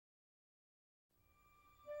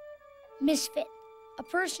Misfit, a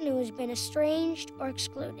person who has been estranged or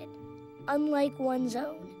excluded, unlike one's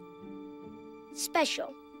own.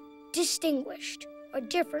 Special, distinguished, or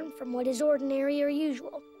different from what is ordinary or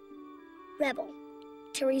usual. Rebel,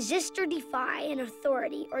 to resist or defy an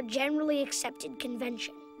authority or generally accepted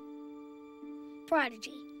convention.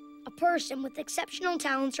 Prodigy, a person with exceptional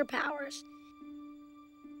talents or powers.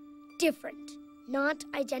 Different, not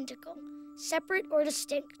identical, separate or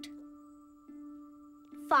distinct.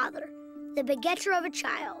 Father, the begetter of a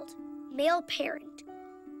child, male parent,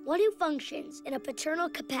 one who functions in a paternal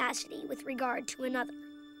capacity with regard to another.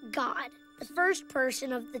 God, the first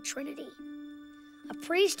person of the Trinity. A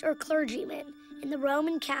priest or clergyman in the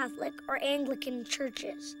Roman Catholic or Anglican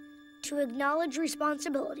churches, to acknowledge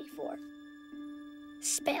responsibility for.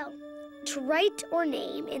 Spell, to write or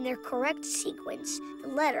name in their correct sequence the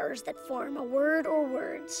letters that form a word or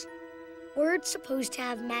words. Words supposed to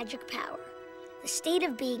have magic power, the state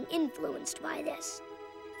of being influenced by this.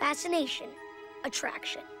 Fascination,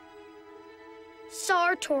 attraction.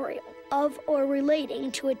 Sartorial, of or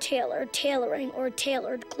relating to a tailor, tailoring, or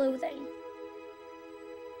tailored clothing.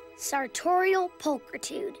 Sartorial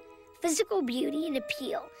pulchritude, physical beauty and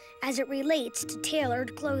appeal as it relates to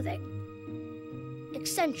tailored clothing.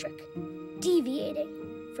 Eccentric,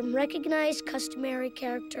 deviating from recognized customary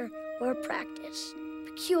character or practice.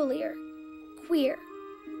 Peculiar, queer,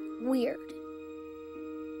 weird.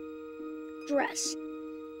 Dress,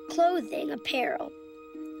 clothing, apparel.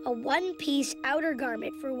 A one-piece outer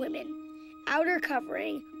garment for women, outer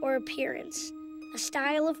covering or appearance, a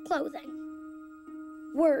style of clothing.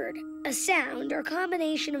 Word, a sound or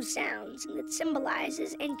combination of sounds that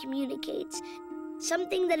symbolizes and communicates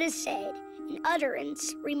something that is said, an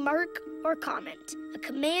utterance, remark, or comment, a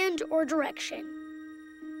command or direction.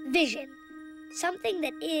 Vision, something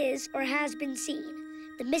that is or has been seen,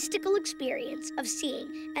 the mystical experience of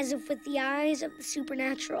seeing as if with the eyes of the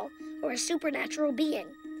supernatural or a supernatural being.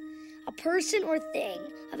 A person or thing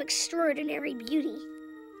of extraordinary beauty.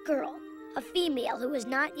 Girl, a female who has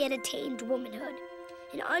not yet attained womanhood.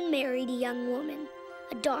 An unmarried young woman.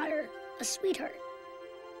 A daughter, a sweetheart.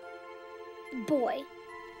 Boy,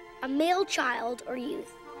 a male child or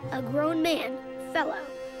youth. A grown man, fellow.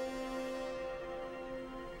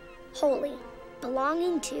 Holy,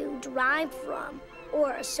 belonging to, derived from,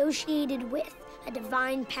 or associated with a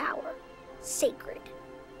divine power. Sacred.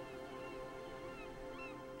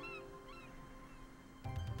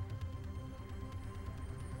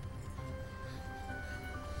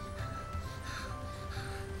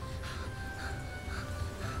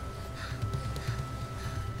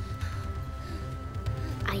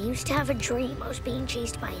 I used to have a dream I was being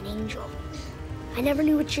chased by an angel. I never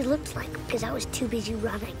knew what she looked like because I was too busy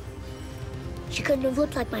running. She couldn't have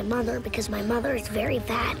looked like my mother because my mother is very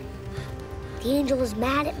fat. The angel was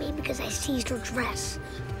mad at me because I seized her dress.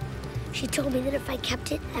 She told me that if I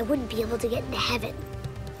kept it, I wouldn't be able to get into heaven.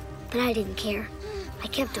 But I didn't care. I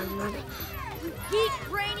kept on running. You geek,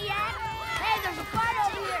 brainiac! Hey, there's a fight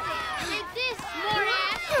over here! Take this,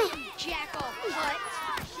 smart-ass! Jackal butt!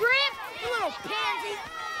 Shrimp! You little pansy!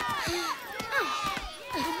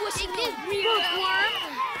 Take this, bookworm!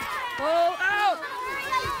 Pull out!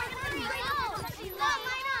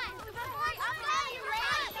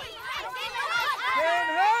 Turn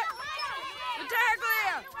hut!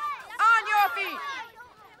 Bataglia! On your feet!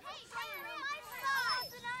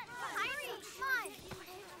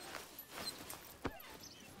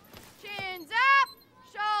 Chins up,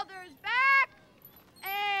 shoulders back,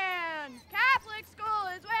 and Catholic school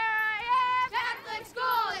is where I am! Catholic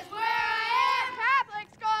school is where I am! Catholic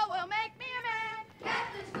school will make me a man!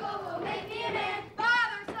 Catholic school will make me a man!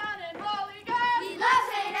 Father, Son, and Holy Ghost! We love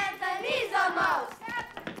St. Anthony's the most!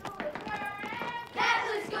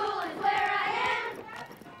 Catholic school is where I am!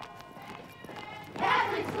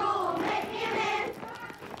 Catholic school will make me a man!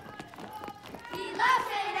 We love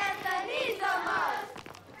St. Anthony's the most!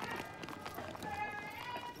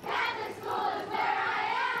 Catholic school is where I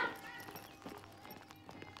am!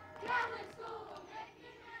 Catholic school will make me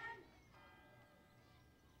a man!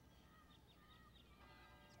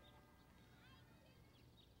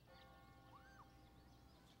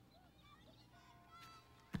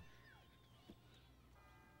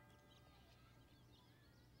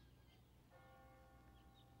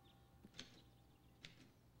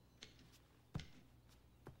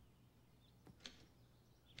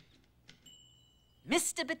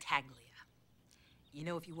 Mr. Bataglia, you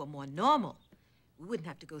know, if you were more normal, we wouldn't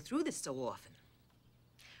have to go through this so often.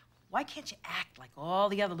 Why can't you act like all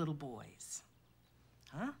the other little boys?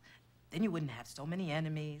 Huh? Then you wouldn't have so many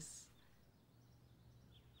enemies.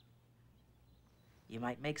 You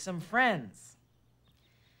might make some friends.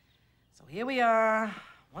 So here we are,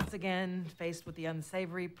 once again, faced with the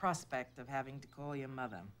unsavory prospect of having to call your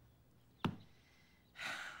mother.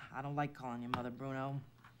 I don't like calling your mother, Bruno.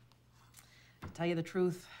 To tell you the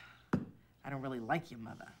truth, I don't really like your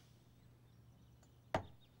mother.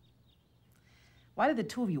 Why did the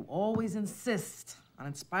two of you always insist on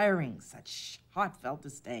inspiring such heartfelt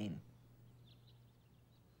disdain?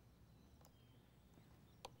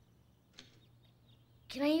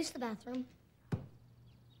 Can I use the bathroom?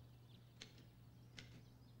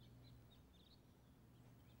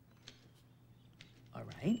 All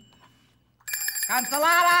right.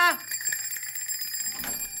 Consolata!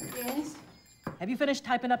 Yes? Have you finished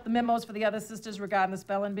typing up the memos for the other sisters regarding the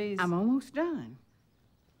spelling bees? I'm almost done.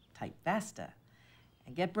 Type faster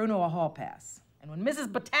and get Bruno a hall pass. And when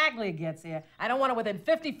Mrs. Battaglia gets here, I don't want her within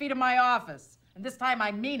 50 feet of my office. And this time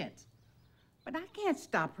I mean it. But I can't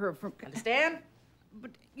stop her from... Understand?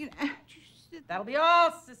 But, you know... That'll be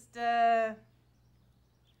all, sister.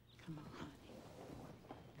 Come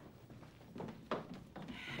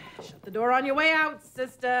on. Shut the door on your way out,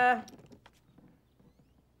 sister.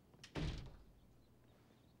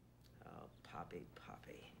 Oh, Poppy,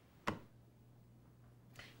 Poppy.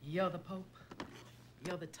 You're the Pope.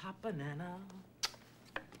 You're the top banana.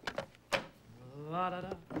 La da da.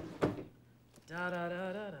 Da da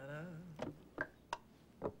da da da da.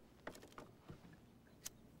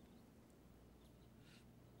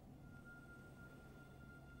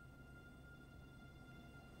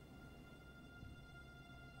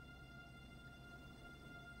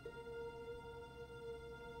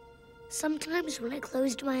 Sometimes when I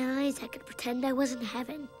closed my eyes, I could pretend I was in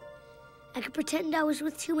heaven. I could pretend I was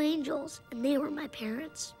with two angels, and they were my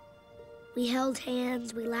parents. We held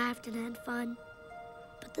hands, we laughed and had fun.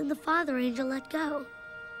 But then the father angel let go.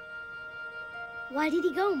 Why did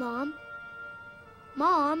he go, Mom?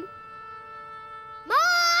 Mom?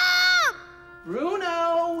 Mom!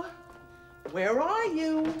 Bruno! Where are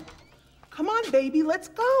you? Come on, baby, let's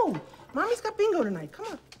go. Mommy's got bingo tonight, come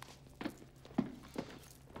on.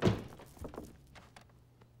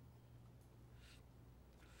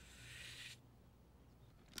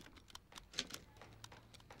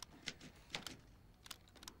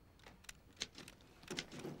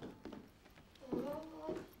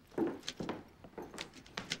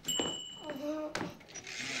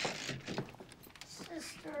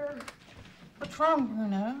 Sister, What's wrong,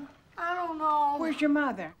 Bruno? I don't know. Where's your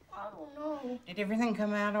mother? I don't know. Did everything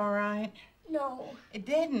come out all right? No. It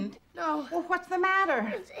didn't? No. Well, what's the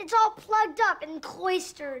matter? It's all plugged up and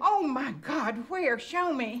cloistered. Oh, my God, where?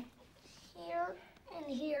 Show me. Here and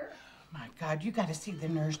here. My God, you gotta see the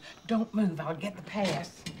nurse. Don't move, I'll get the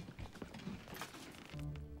pass.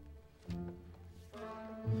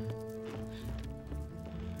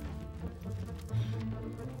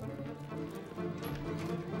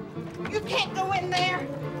 You can't go in there!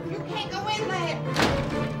 You can't go in there!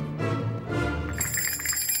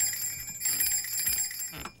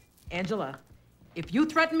 Angela, if you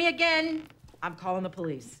threaten me again, I'm calling the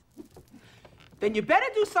police. Then you better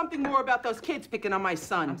do something more about those kids picking on my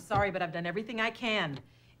son. I'm sorry, but I've done everything I can.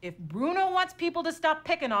 If Bruno wants people to stop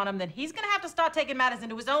picking on him, then he's gonna have to start taking matters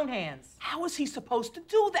into his own hands. How is he supposed to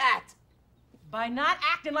do that? By not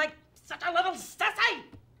acting like such a little sissy!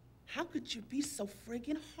 How could you be so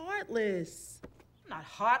friggin' heartless? I'm not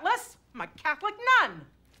heartless. I'm a Catholic nun.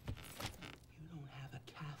 You don't have a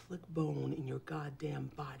Catholic bone in your goddamn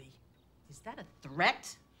body. Is that a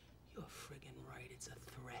threat? You're friggin' right, it's a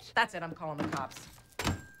threat. That's it, I'm calling the cops.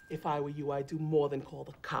 If I were you, I'd do more than call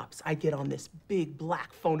the cops. I'd get on this big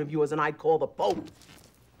black phone of yours and I'd call the Pope.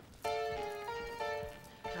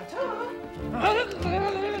 Ta-ta. Let's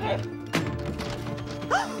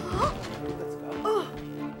go.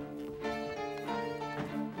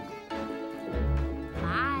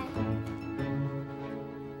 Bye.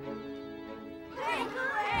 Hey,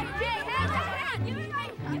 give it back! You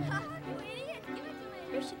idiot! Give it to me!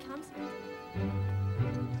 Here she comes.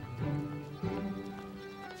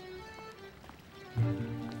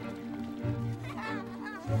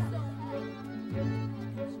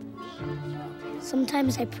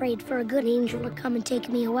 Sometimes I prayed for a good angel to come and take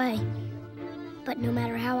me away. But no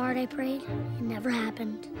matter how hard I prayed, it never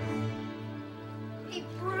happened. Hey,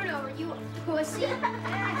 Bruno, are you a pussy? Is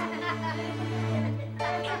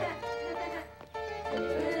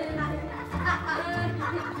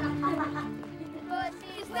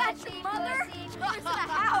that your mother? Where's the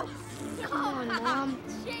house? Come on, Mom.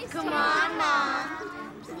 Come on, Mom.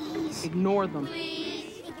 Please. Ignore them.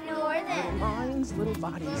 Please ignore Little them. minds, little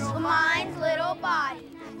bodies. Little minds, little bodies.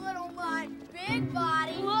 Little mind, big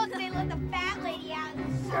body. Look, they let the fat lady out in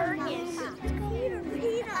the circus.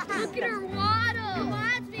 Look at her waddle. Come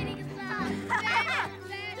on, Speedy, get some.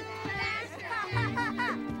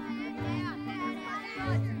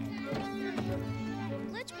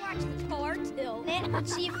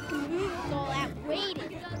 Let's see if we can move with all that weight.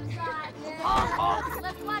 Oh,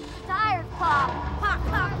 let's watch the tires pop. Pop,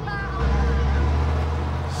 pop, pop.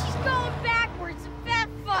 She's going backwards. The fat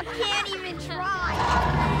fuck can't even try.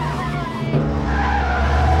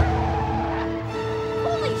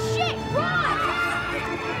 Holy shit, run!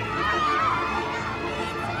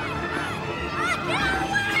 Get out of the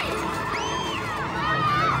way!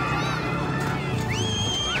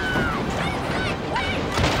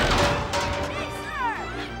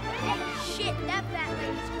 Hey, shit, that fat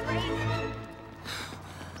lady's crazy.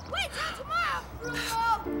 Wait till tomorrow, Bruno!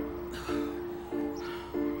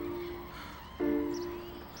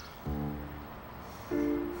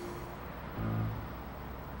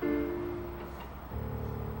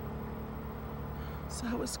 So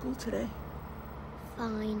how was school today?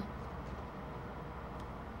 Fine.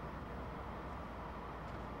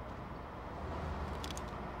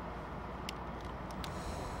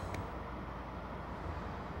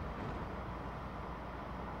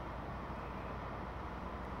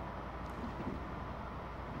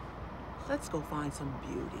 Let's go find some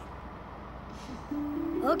beauty.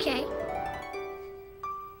 Okay.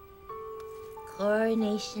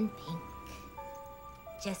 Coronation Pink.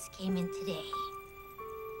 Just came in today.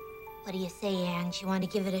 What do you say, Ange? You want to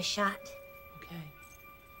give it a shot? Okay.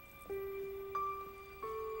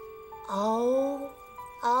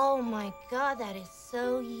 Oh my God, that is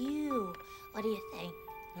so you. What do you think?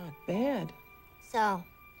 Not bad. So,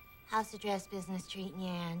 how's the dress business treating you,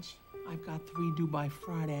 Ange? I've got 3 due by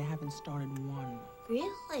Friday. I haven't started one.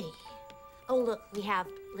 Really? Oh, look, we have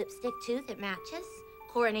lipstick, too, that matches.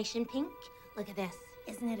 Coronation Pink. Look at this.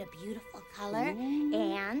 Isn't it a beautiful color? Ooh,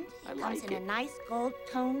 And I it comes like in it. a nice gold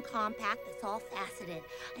tone compact that's all faceted.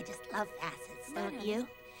 I just love facets, don't you?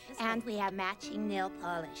 And we have matching nail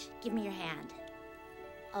polish. Give me your hand.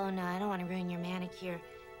 Oh, no, I don't want to ruin your manicure.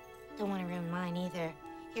 Don't want to ruin mine either.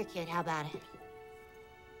 Here, kid, how about it?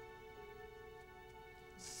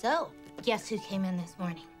 So, guess who came in this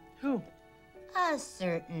morning? Who? A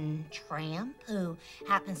certain tramp who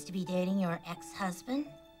happens to be dating your ex-husband.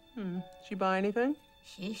 She buy anything?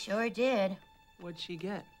 She sure did. What'd she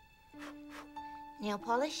get? Nail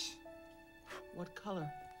polish, What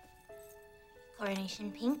color?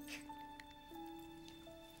 Coronation Pink.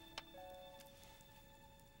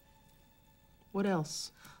 What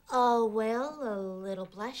else? Oh, well, a little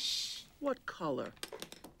blush, What color?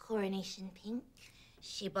 Coronation Pink.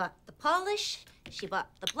 She bought the polish, she bought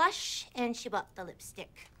the blush, and she bought the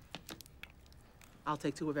lipstick. I'll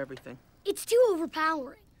take 2 of everything. It's too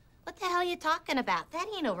overpowering. What the hell are you talking about? That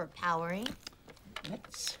ain't overpowering.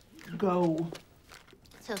 Let's go.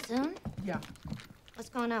 So soon? Yeah. What's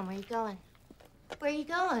going on? Where you going? Where are you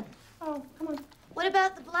going? Oh, come on. What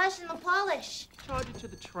about the blush and the polish? Charge it to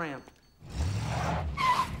the tramp.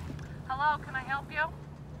 Hello, can I help you?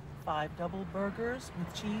 5 double burgers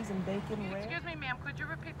with cheese and bacon rare. Excuse me, ma'am, could you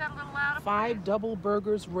repeat that a little louder? 5 double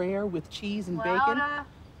burgers rare with cheese and bacon. Louder.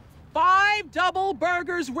 5 double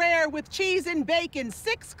burgers rare with cheese and bacon,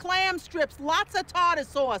 6 clam strips, lots of tartar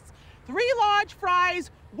sauce, 3 large fries,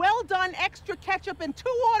 well done extra ketchup, and 2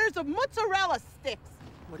 orders of mozzarella sticks.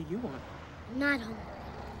 What do you want? I'm not hungry.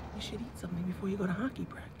 You should eat something before you go to hockey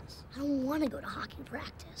practice. I don't want to go to hockey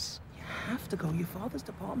practice. You have to go. Your father's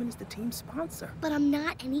department is the team sponsor. But I'm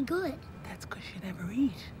not any good. That's because you never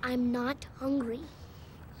eat. I'm not hungry.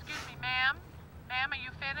 Excuse me, ma'am. Ma'am, are you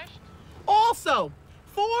finished? Also,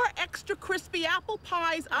 4 extra crispy apple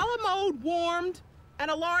pies, a la mode warmed,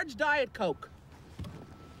 and a large Diet Coke.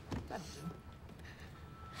 That'll do.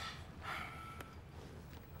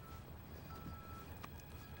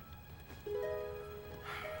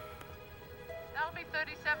 That'll be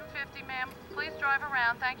 $37.50, ma'am. Please drive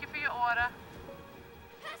around. Thank you for your order.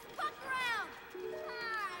 Pass the puck around!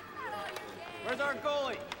 Not all your game. Where's our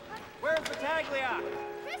goalie? Where's Battaglia?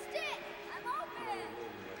 Missed it! I'm open!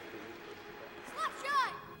 Slap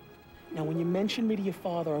shot! Now, when you mention me to your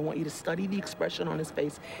father, I want you to study the expression on his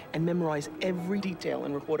face and memorize every detail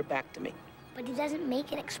and report it back to me. But he doesn't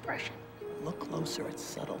make an expression. Look closer, it's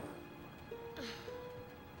subtle.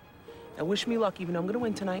 Now, wish me luck, even though I'm gonna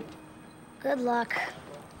win tonight. Good luck.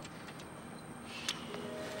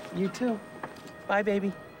 You too. Bye,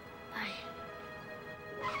 baby. Bye.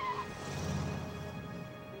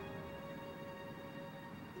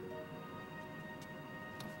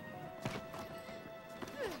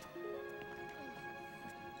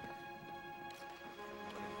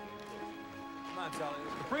 Come on, Sally.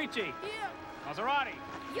 Capricci. Yeah. Maserati.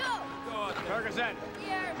 Yo! Ferguson.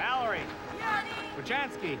 Here! Mallory. Yeah!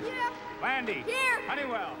 Buchansky. Yeah! Landy. Here!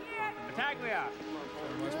 Honeywell. Here! Battaglia.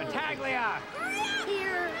 Battaglia. Hurry up!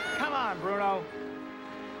 Here! Come on, Bruno.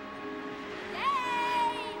 Dad!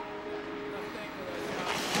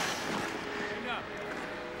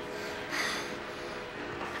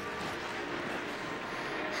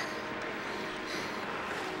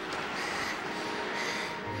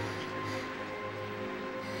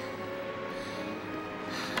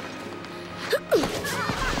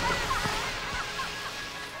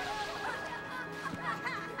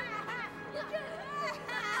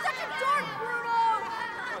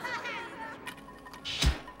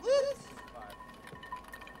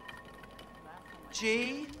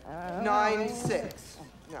 G96.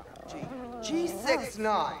 No,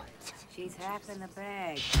 G69. She's half in the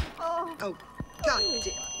bag. Oh, God damn.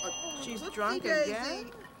 She's drunk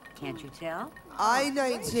again. Can't you tell?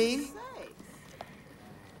 I-19.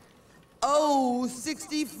 Oh,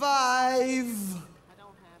 65.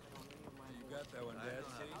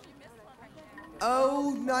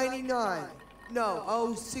 Oh, 99. No,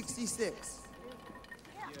 oh, 66.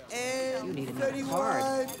 And You need another 31.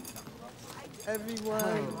 card.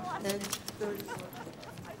 Everyone. And 31.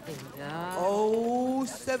 Bingo. Oh,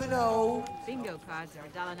 70. Bingo cards are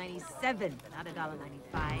 $1.97, not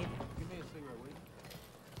 $1.95.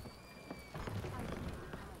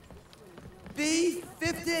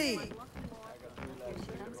 B15. Here she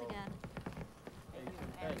comes again.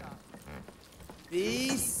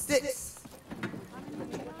 B6.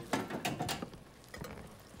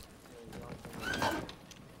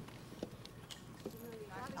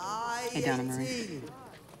 Hey, Donna Marie.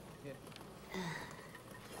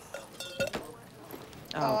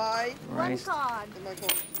 Oh, Christ. Card.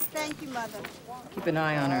 Thank you, Mother. Keep an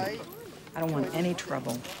eye on her. I don't want any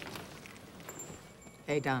trouble.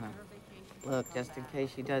 Hey, Donna. Look, just in case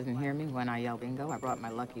she doesn't hear me when I yell bingo, I brought my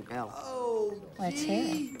lucky bell. Oh, Let's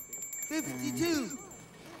hear it. 52.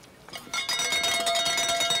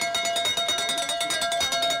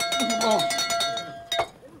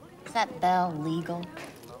 Is that bell legal?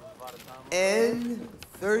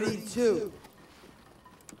 N32.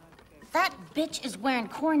 That bitch is wearing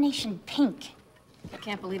coronation pink. I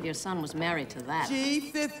can't believe your son was married to that.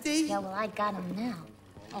 G50. Yeah, well, I got him now.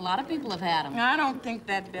 A lot of people have had him. I don't think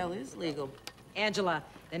that bell is legal. Angela,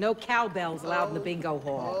 there are no cowbells allowed in the bingo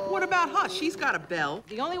hall. What about her? She's got a bell.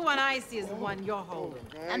 The only one I see is the one you're holding.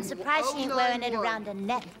 I'm surprised she ain't wearing it around her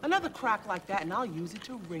neck. Another crack like that, and I'll use it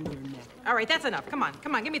to ring your neck. All right, that's enough. Come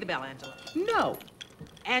on, give me the bell, Angela. No.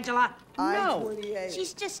 Angela. No.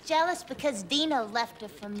 She's just jealous because Dino left her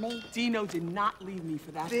for me. Dino did not leave me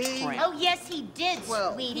for that B. crap. Oh, yes, he did,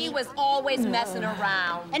 sweetie. He was always messing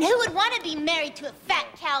around. And who would want to be married to a fat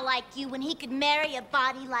cow like you when he could marry a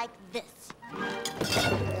body like this?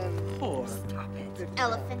 Poor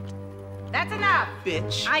Elephant. That's enough.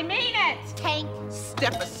 bitch. I mean it. Tank.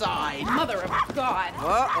 Step aside. Mother of God.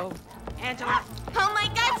 Uh-oh. Angela. Oh, my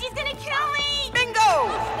God, she's gonna kill me! Bingo!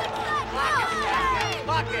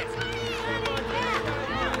 Lock it.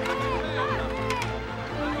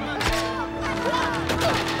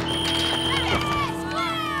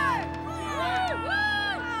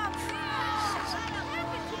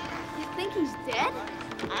 You think he's dead?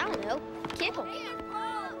 I don't know. Kick him.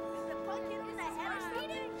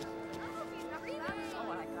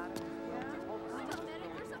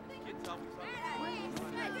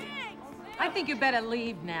 I think you better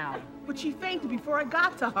leave now. But she fainted before I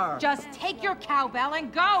got to her. Just take your cowbell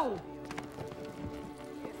and go.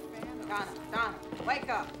 Donna, wake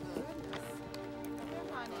up.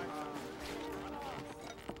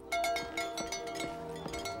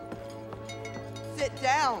 Sit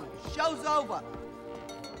down. Show's over.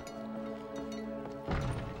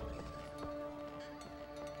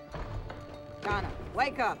 Donna,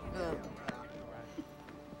 wake up.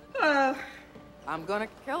 I'm gonna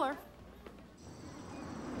kill her.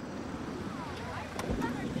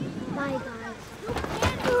 Bye, guys.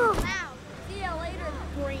 Wow. See you later,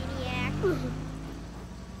 brainiac.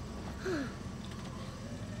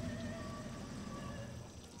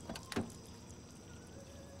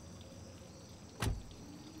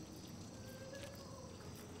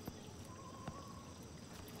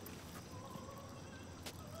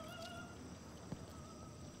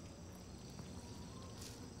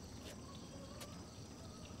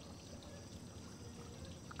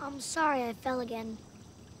 I'm sorry I fell again.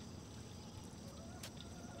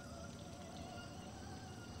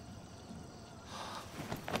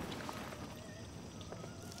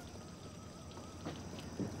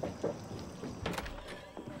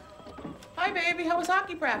 Hi, baby. How was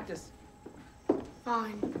hockey practice?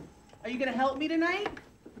 Fine. Are you gonna help me tonight?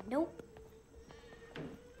 Nope.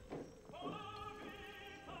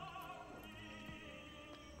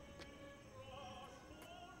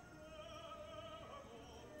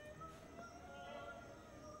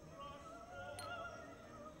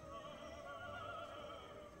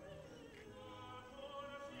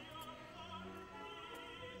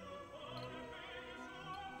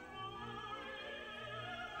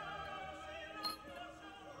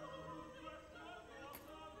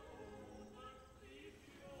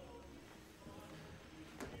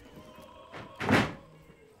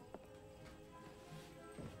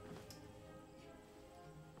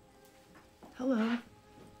 Hello.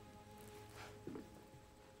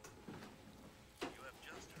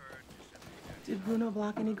 Did Bruno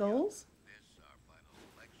block any goals?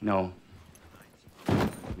 No.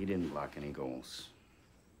 He didn't block any goals.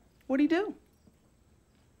 What'd he do?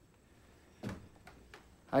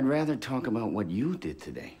 I'd rather talk about what you did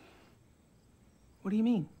today. What do you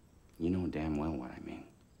mean? You know damn well what I mean.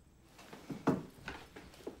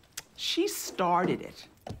 She started it.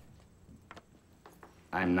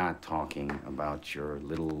 I'm not talking about your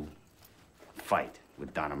little fight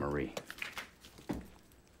with Donna Marie.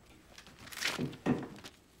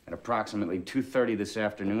 At approximately 2:30 this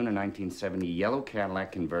afternoon, a 1970 yellow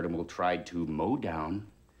Cadillac convertible tried to mow down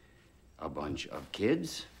a bunch of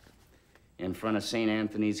kids in front of St.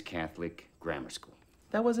 Anthony's Catholic Grammar School.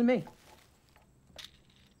 That wasn't me.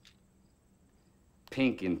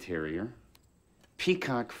 Pink interior,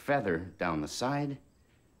 peacock feather down the side,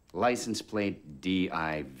 license plate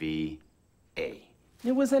DIVA.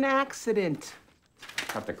 It was an accident.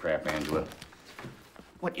 Cut the crap, Angela.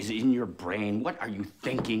 What is in your brain? What are you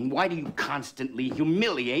thinking? Why do you constantly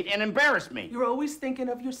humiliate and embarrass me? You're always thinking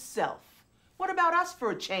of yourself. What about us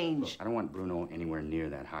for a change? Look, I don't want Bruno anywhere near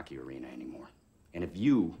that hockey arena anymore. And if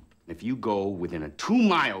you go within a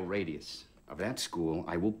 2-mile radius of that school,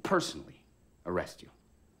 I will personally arrest you.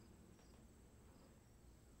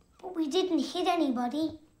 But we didn't hit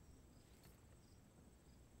anybody.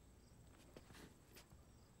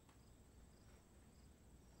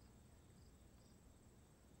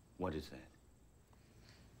 What is that?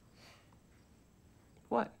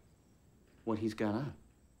 What? What he's got on.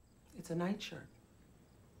 It's a nightshirt.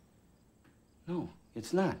 No,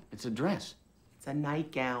 it's not. It's a dress. It's a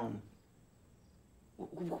nightgown.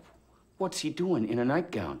 What's he doing in a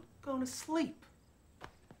nightgown? Going to sleep.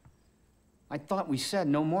 I thought we said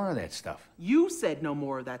no more of that stuff. You said no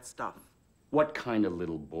more of that stuff. What kind of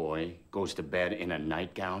little boy goes to bed in a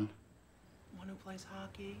nightgown? One who plays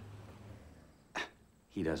hockey.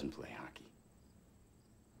 He doesn't play hockey.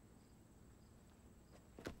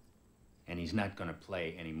 And he's not gonna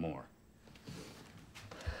play anymore.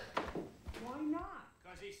 Why not?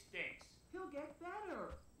 Because he stinks. He'll get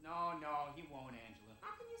better. No, he won't, Angela.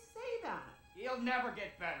 How can you say that? He'll never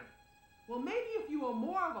get better. Well, maybe if you were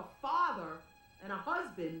more of a father and a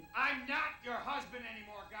husband. I'm not your husband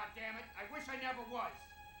anymore, goddammit. I wish I never was.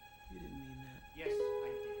 You didn't mean that. Yes, I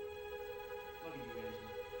did. Look at you,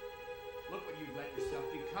 Angela. Look what you've let yourself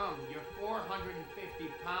become. You're 450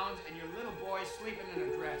 pounds and your little boy sleeping in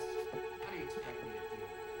a dress. How do you expect me to deal?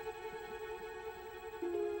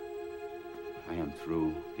 I am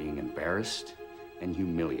through being embarrassed and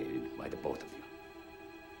humiliated by the both of you.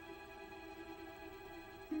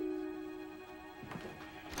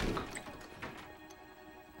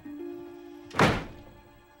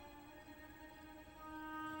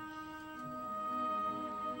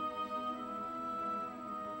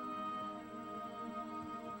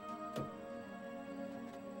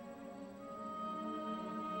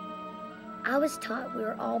 I was taught we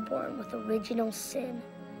were all born with original sin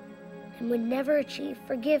and would never achieve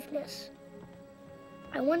forgiveness.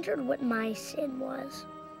 I wondered what my sin was.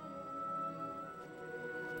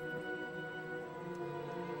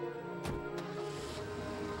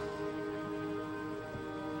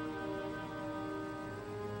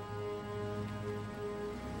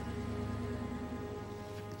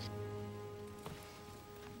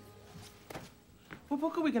 What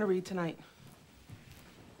book are we gonna read tonight?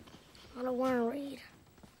 I don't want to read.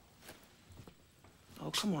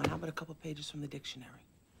 Oh, come on. How about a couple pages from the dictionary?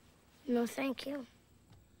 No, thank you.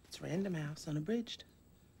 It's Random House Unabridged.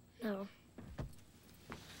 No.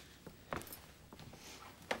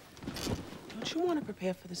 Don't you want to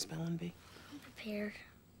prepare for the spelling bee? I'm prepared.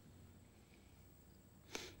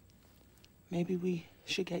 Maybe we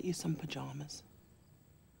should get you some pajamas.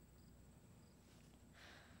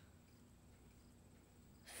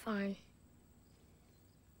 Fine.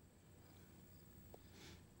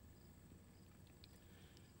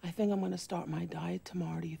 I think I'm going to start my diet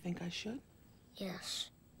tomorrow. Do you think I should? Yes.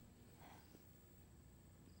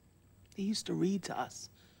 He used to read to us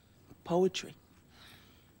poetry.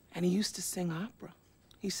 And he used to sing opera.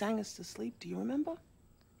 He sang us to sleep. Do you remember?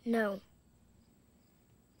 No.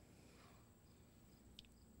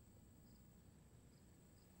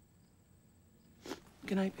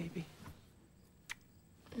 Good night, baby.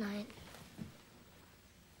 Night.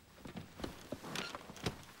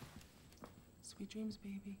 Sweet dreams,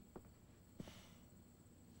 baby.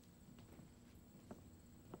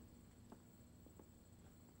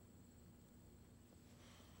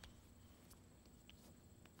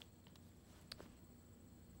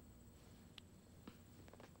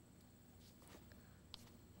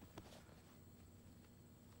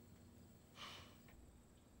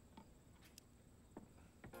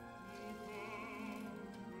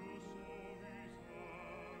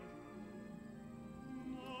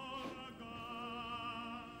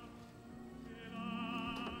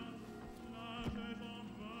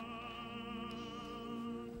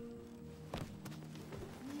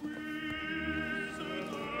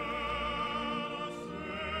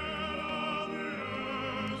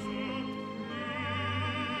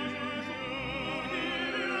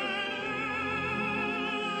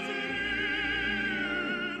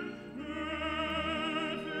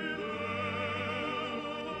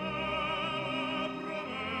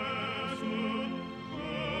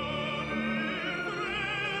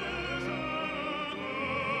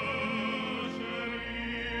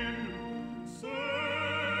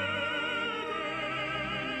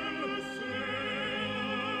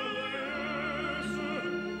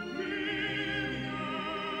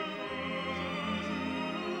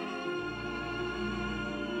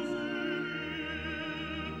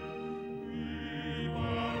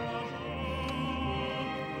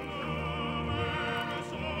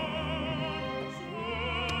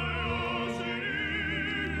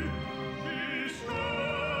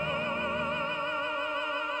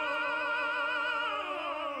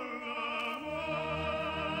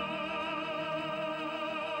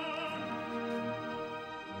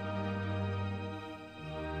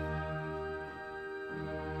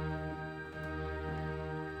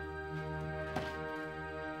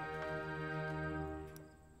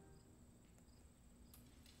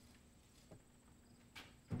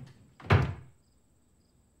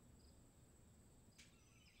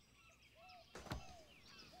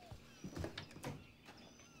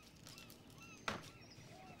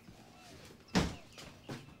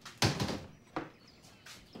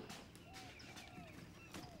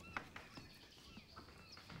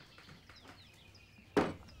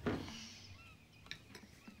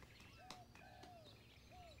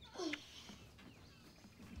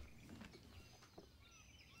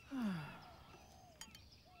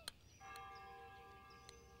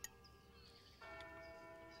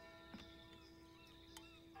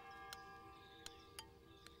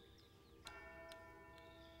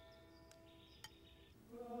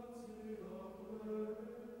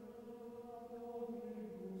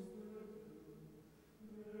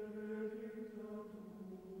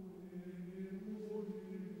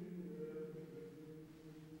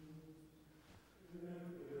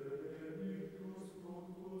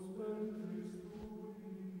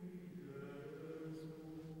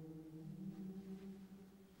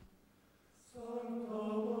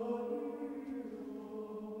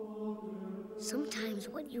 sometimes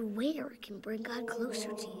what you wear can bring God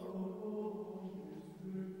closer to you.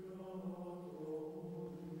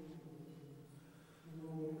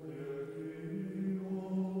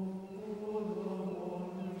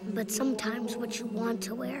 But sometimes what you want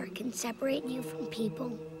to wear can separate you from people.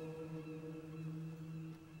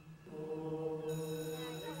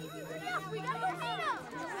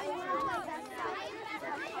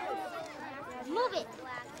 Move it.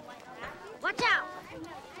 Watch out.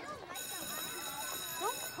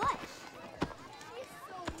 Don't push.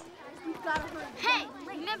 Hey,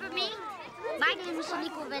 remember me? My name is Shirley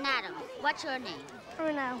Venado. What's your name?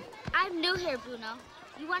 Bruno. I'm new here, Bruno.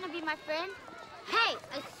 You want to be my friend? Hey,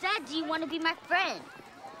 I said, do you want to be my friend?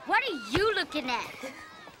 What are you looking at?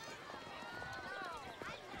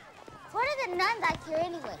 What are the nuns like here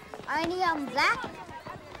anyway? Are any of them black?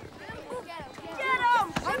 Get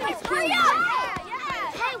him! Hurry up!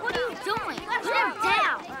 Hey, what are you doing? Put him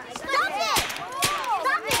down! Stop it!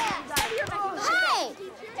 Stop it! Hey!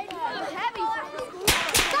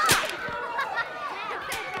 Stop!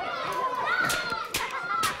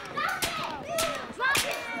 Drop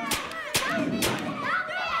it!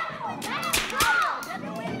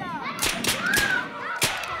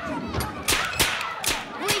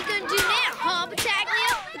 What are you gonna do now, huh,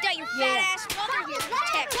 Battaglia? Without your fat-ass mother here to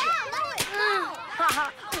protect you.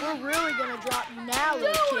 We're really gonna drop you now,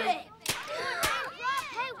 little kid.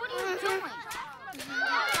 Hey, what are you doing?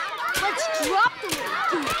 Let's drop the little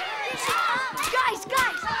dude. Guys!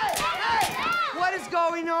 What is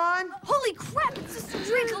going on? Holy crap, it's just a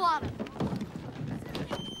drink colada.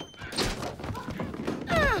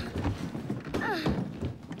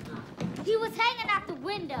 He was hanging out the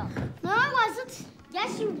window. No, I wasn't.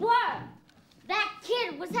 Yes, you were. That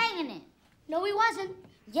kid was hanging it. No, he wasn't.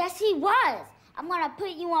 Yes, he was. I'm gonna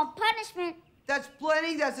put you on punishment. That's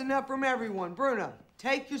plenty. That's enough from everyone. Bruno,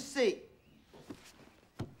 take your seat.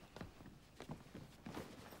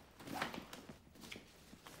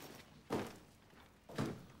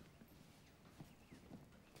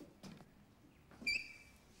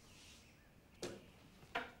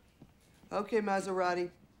 Okay, Maserati,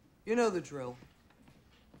 you know the drill.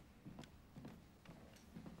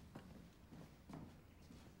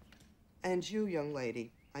 And you, young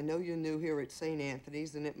lady, I know you're new here at St.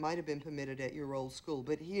 Anthony's, and it might have been permitted at your old school,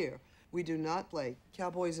 but here, we do not play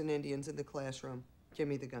cowboys and Indians in the classroom. Give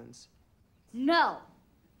me the guns. No.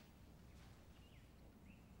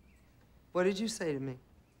 What did you say to me?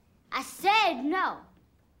 I said no.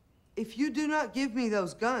 If you do not give me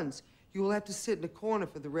those guns, you will have to sit in a corner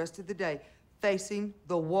for the rest of the day, facing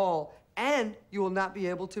the wall, and you will not be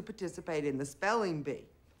able to participate in the spelling bee.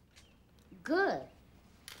 Good.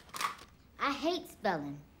 I hate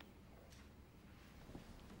spelling.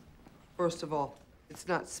 First of all, it's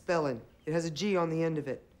not spelling. It has a G on the end of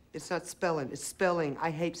it. It's not spelling, it's spelling. I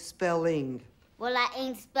hate spelling. Well, I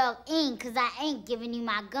ain't spelled ing, 'cause I ain't giving you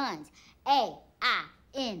my guns.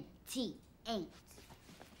 A-I-N-T, ain't.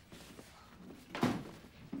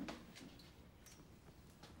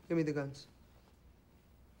 Give me the guns.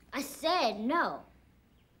 I said no.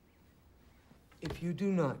 If you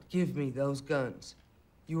do not give me those guns,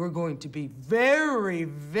 you are going to be very,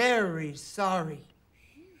 very sorry.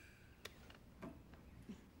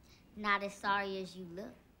 Not as sorry as you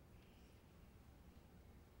look.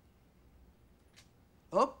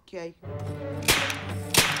 Okay.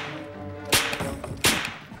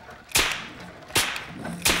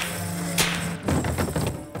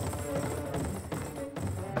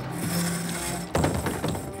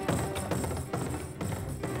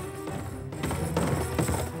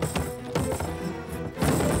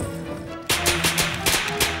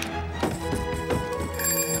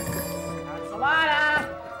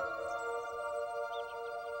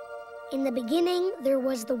 In the beginning, there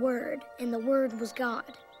was the Word, and the Word was God.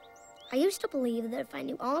 I used to believe that if I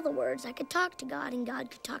knew all the words, I could talk to God and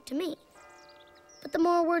God could talk to me. But the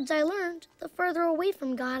more words I learned, the further away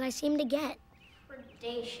from God I seemed to get.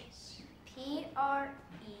 Predacious. P-R-E-D-A-S-I-O-U-S.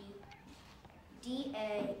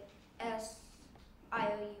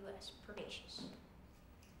 Predacious.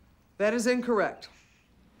 That is incorrect.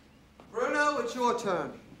 Bruno, it's your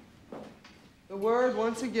turn. The word,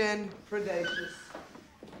 once again, predacious.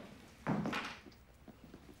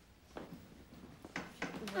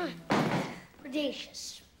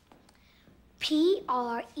 Predacious.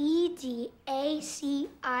 P-R-E-D-A-C-I-O-U-S.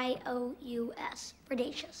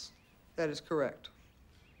 Predacious. That is correct.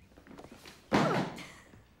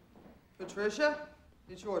 Patricia,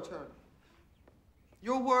 it's your turn.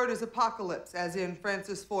 Your word is apocalypse, as in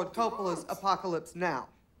Francis Ford Coppola's Apocalypse Now.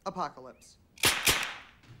 Apocalypse.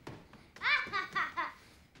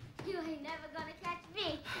 You ain't never gonna catch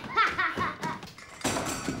me.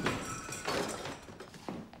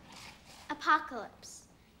 Apocalypse.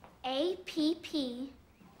 APPOCALYPSE.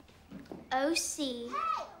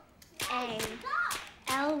 Knock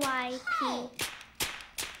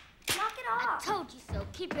it off. I told you so.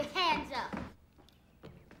 Keep your hands up.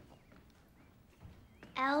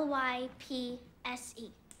 LYPSE.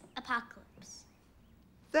 Apocalypse.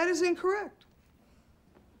 That is incorrect.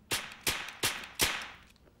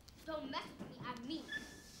 Don't mess with me, I mean.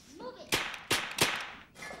 Move it.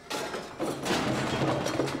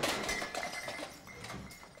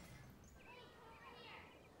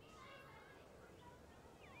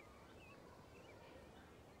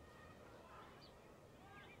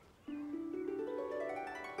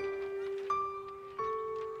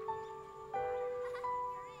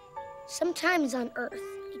 Sometimes on Earth,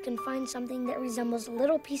 you can find something that resembles a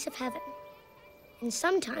little piece of heaven. And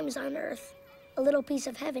sometimes on Earth, a little piece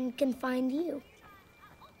of heaven can find you.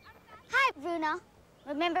 Hi, Bruno.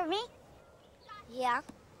 Remember me? Yeah.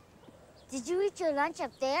 Did you eat your lunch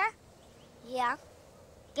up there? Yeah.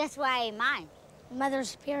 Guess where I ate mine? Mother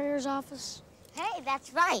Superior's office. Hey,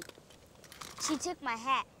 that's right. She took my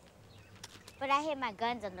hat. But I hid my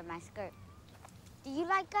guns under my skirt. Do you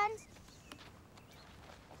like guns?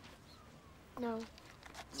 No.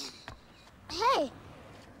 Hey,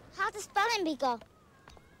 how'd the spelling bee go?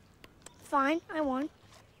 Fine, I won.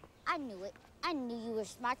 I knew it. I knew you were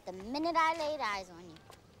smart the minute I laid eyes on you.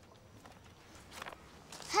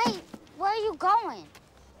 Hey, where are you going?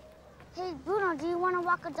 Hey, Bruno, do you want to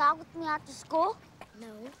walk a dog with me after school?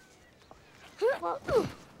 No. Well,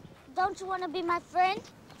 don't you want to be my friend?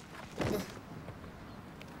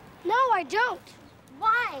 No, I don't.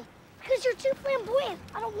 Why? Because you're too flamboyant.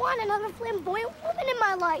 I don't want another flamboyant woman in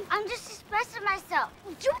my life. I'm just expressing myself.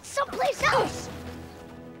 Well, do it someplace else.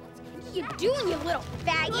 What are you doing, you little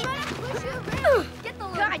faggot? Get the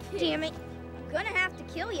God damn it. I'm gonna have to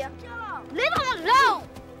kill you. Leave him alone!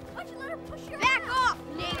 Why'd you let her push your Back off,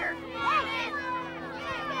 nigger!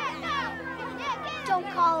 Don't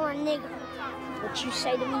call her a nigger. What you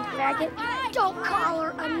say to me, faggot? Don't call her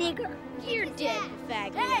a nigger. You're dead, you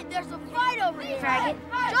faggot. Hey, there's a fight over here. Faggot.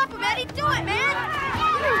 Drop him, Eddie. Do it, man.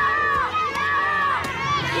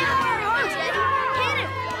 Hit him hard, Eddie. Hit him.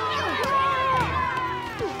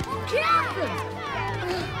 Kill him.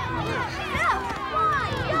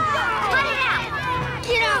 Cut it out.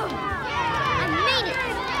 Get out. I mean it.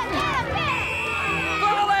 Go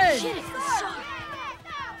away. Shit, it's the song.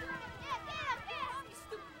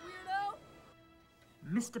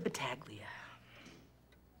 Mr. Battaglia.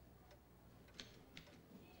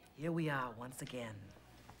 Here we are once again.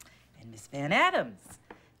 And Miss Van Adams,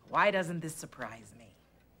 why doesn't this surprise me?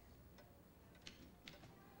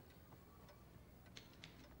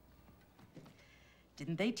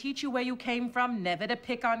 Didn't they teach you where you came from, never to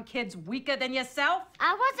pick on kids weaker than yourself?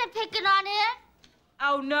 I wasn't picking on him.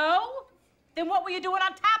 Oh, no? Then what were you doing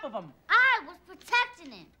on top of him? I was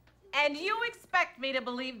protecting him. And you expect me to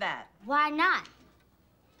believe that? Why not?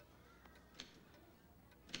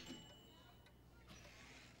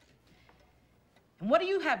 And what do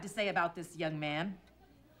you have to say about this young man?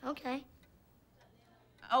 Okay.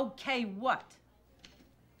 Okay, what?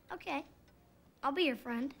 Okay. I'll be your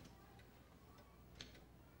friend.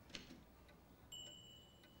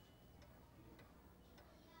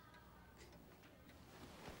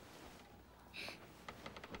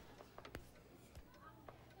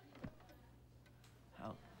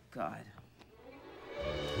 Oh, God.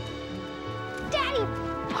 Daddy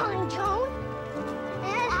Pine Cone!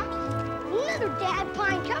 Another Dad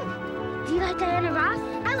Pine Cone! Do you like Diana Ross?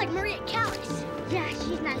 I like Maria Callas. Yeah,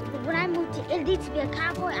 she's nice, but when I move to Italy to be a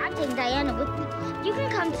cowboy, I'm taking Diana with me. You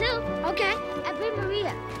can come too. Okay. I bring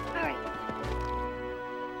Maria. All right.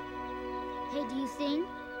 Hey, do you sing?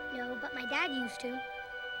 No, but my dad used to.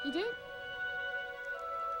 He did?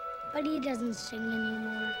 But he doesn't sing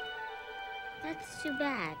anymore. That's too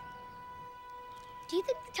bad. Do you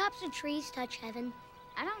think the tops of trees touch heaven?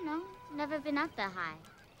 I don't know. Never been up that high.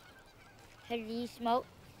 Hey, do you smoke?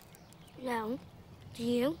 No. Do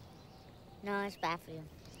you? No, it's bad for you.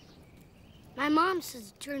 My mom says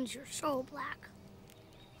it turns your soul black.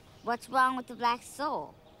 What's wrong with the black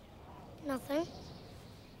soul? Nothing.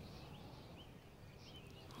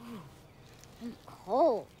 I'm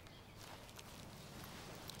cold.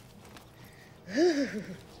 You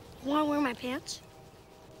want to wear my pants?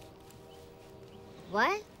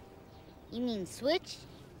 What? You mean switch?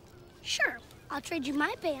 Sure. I'll trade you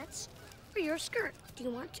my pants for your skirt. Do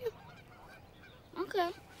you want to?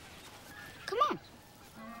 Okay. Come on.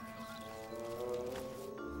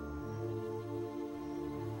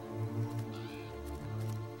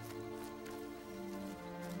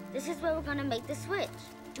 This is where we're gonna make the switch.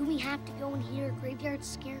 Do we have to go in here? Graveyards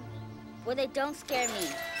scare me. Well, they don't scare me.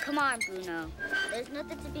 Come on, Bruno. There's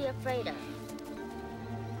nothing to be afraid of.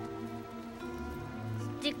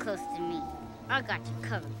 Stick close to me. I got you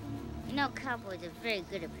covered. You know, cowboys are very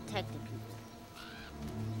good at protecting people.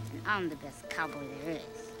 And I'm the best cowboy there is.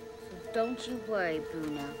 So don't you worry,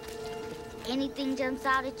 Bruno. If anything jumps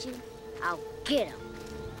out at you, I'll get him.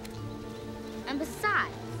 And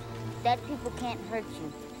besides, dead people can't hurt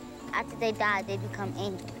you. After they die, they become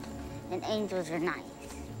angels. And angels are nice.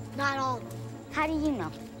 Not all of them. How do you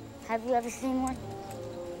know? Have you ever seen one?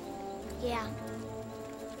 Yeah.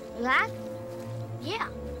 You have? Yeah.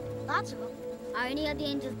 Lots of them. Are any of the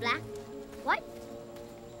angels black? What?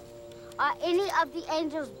 Are any of the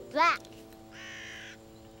angels black?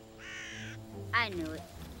 I knew it.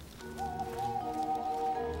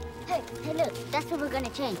 Hey, look, that's what we're gonna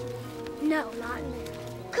change. No, not in there.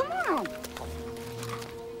 Come on.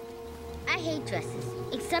 I hate dresses,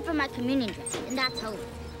 except for my communion dress, and that's holy.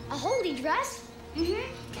 A holy dress?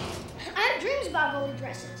 Mm-hmm. I have dreams about holy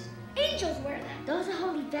dresses. Angels wear them. Those are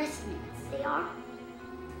holy vestments. They are?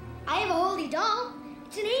 I have a holy doll.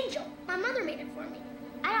 It's an angel. My mother made it for me.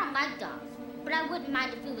 I don't like dolls, but I wouldn't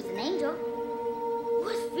mind if it was an angel. Oh,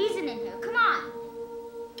 it's freezing in here. Come on.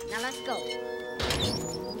 Now let's go.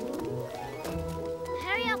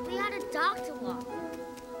 Hurry up, we had a dog to walk.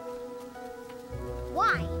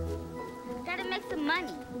 Why? Gotta make some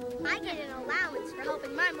money. I get an allowance for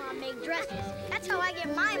helping my mom make dresses. That's how I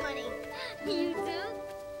get my money. You do?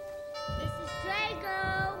 This is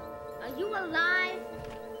Drago. Are you alive?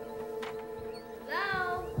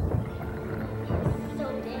 Hello? So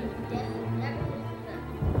damn deaf you never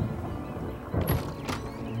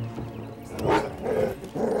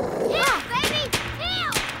Heel, baby!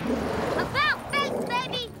 Heel! About face,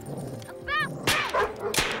 baby! About face!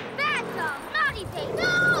 Bad dog, naughty baby! No!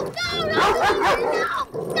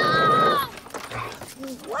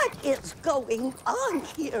 What is going on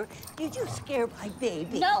here? Did you scare my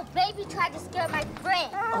baby? No, baby tried to scare my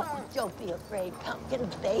friend. Oh, don't be afraid, Pumpkin.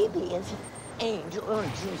 Baby is an angel,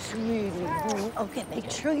 aren't you, sweetie? Okay, make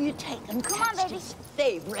sure you take him past his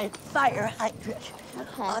favorite fire hydrant.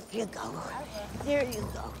 Okay. Off you go. Okay. There you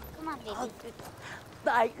go. Come on, baby. Off you go.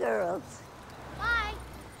 Bye, girls. Bye.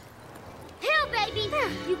 Heel, baby!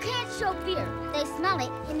 You can't show fear. They smell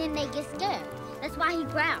it, and then they get scared. That's why he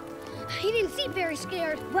growled. He didn't seem very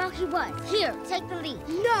scared. Well, he was. Here, take the lead.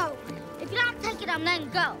 No! If you don't take it, I'm letting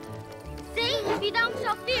go. See? If you don't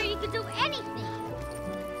show fear, you can do anything.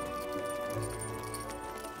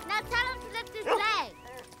 Now tell him to lift his leg.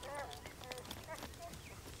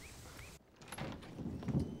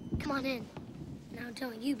 Come on in. Now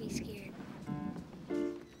don't you be scared.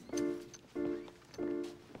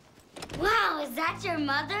 Wow, is that your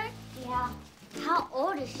mother? Yeah. How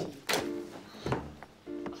old is she?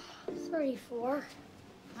 34.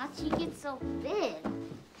 How'd she get so big?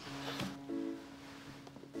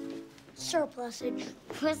 Surplusage.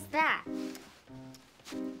 What's that?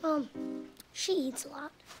 She eats a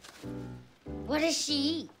lot. What does she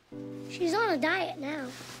eat? She's on a diet now.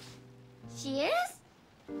 She is?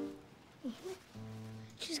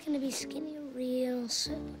 She's gonna be skinny real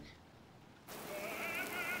soon.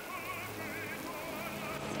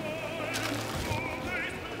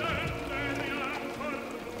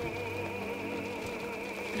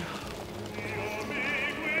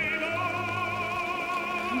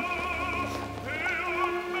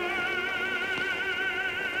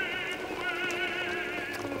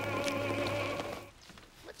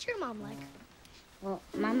 What's your mom like? Well,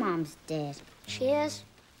 my mom's dead. She is?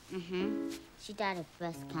 Mm-hmm. She died of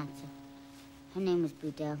breast cancer. Her name was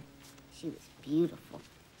Budel. She was beautiful.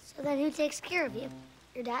 So then who takes care of you?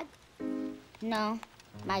 Your dad? No,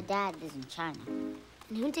 my dad is in China.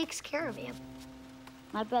 And who takes care of you?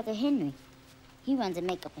 My brother Henry. He runs a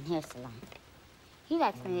makeup and hair salon. He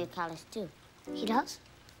likes me at college, too. He does?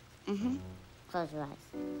 Mm-hmm. Close your eyes.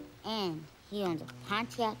 And he owns a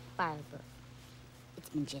Pontiac Firebird.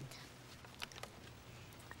 It's magenta.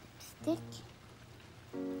 Stick.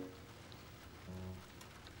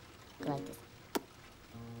 Go like this.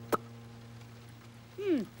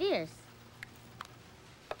 Fierce.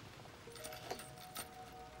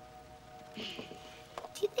 Do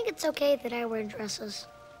you think it's okay that I wear dresses?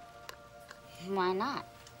 Why not?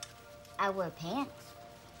 I wear pants.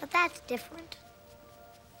 But that's different.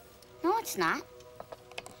 No, it's not.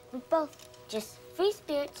 We're both just free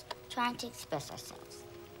spirits trying to express ourselves.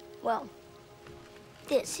 Well,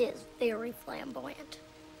 this is very flamboyant.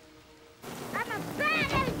 I'm a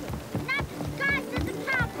bad angel, not disguised as a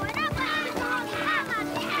cowboy. And I'm a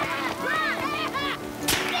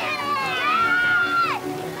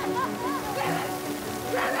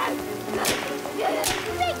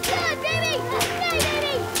Be good, baby!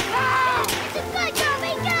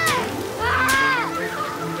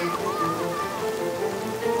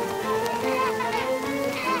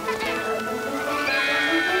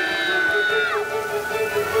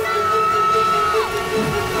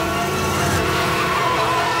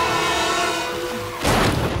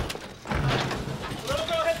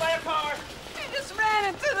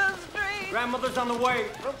 way.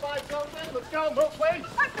 Room 5's open. Let's go. Move, please.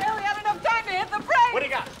 I barely had enough time to hit the brake. What do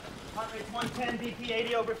you got? Heart rate's 110, BP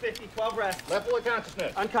 80 over 50, 12 rest. Level of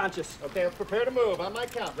consciousness. Unconscious. Okay, let's prepare to move. On my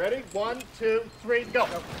count. Ready? 1, 2, 3, go.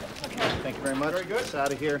 Thank you very much. Very good. It's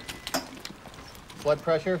out of here. Blood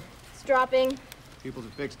pressure. It's dropping. Pupils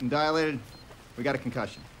are fixed and dilated. We got a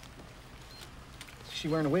concussion. Is she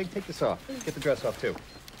wearing a wig? Take this off. Get the dress off, too.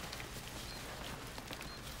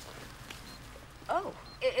 Oh,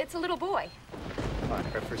 it's a little boy. Come on,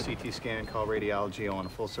 prep for CT scan, call radiology on a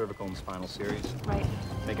full cervical and spinal series. Right.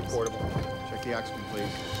 Make it portable. Check the oxygen, please.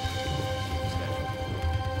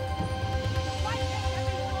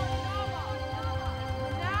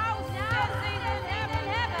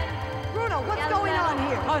 Bruno, what's going on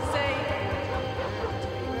here? Jose.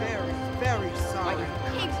 Very, very sorry.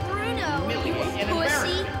 Hey, Bruno, you Humiliating and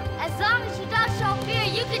pussy. As long as you don't show fear,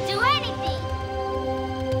 you can do anything.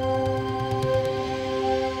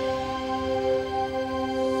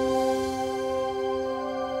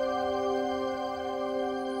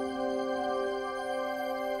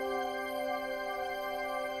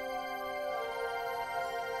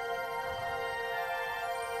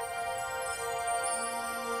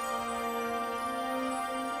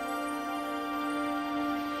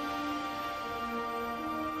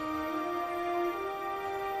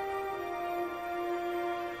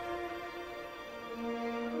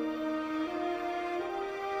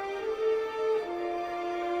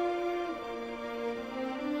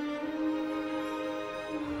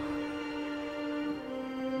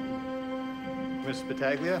 Miss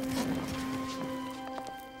Battaglia?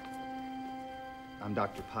 I'm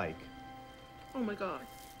Dr. Pike. Oh my God.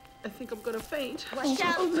 I think I'm gonna faint. Watch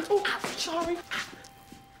out. Oh, sorry.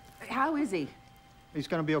 How is he? He's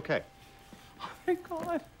gonna be okay. Thank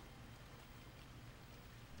God.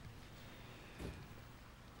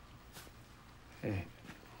 Hey,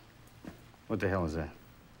 what the hell is that?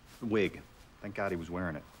 The wig. Thank God he was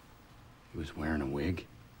wearing it. He was wearing a wig?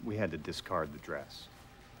 We had to discard the dress.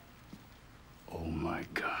 Oh, my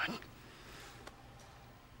God.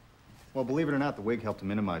 Well, believe it or not, the wig helped to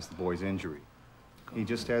minimize the boy's injury. He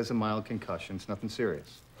just has a mild concussion. It's nothing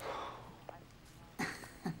serious.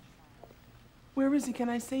 Where is he? Can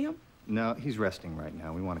I see him? No, he's resting right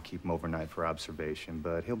now. We want to keep him overnight for observation,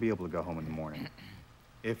 but he'll be able to go home in the morning.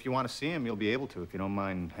 If you want to see him, you'll be able to if you don't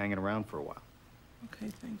mind hanging around for a while. Okay,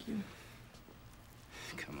 thank you.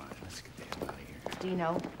 Come on, let's get the hell out of here.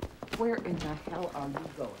 Dino, where in the hell are you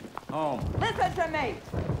going? Home. Listen to me!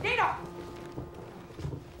 Dino!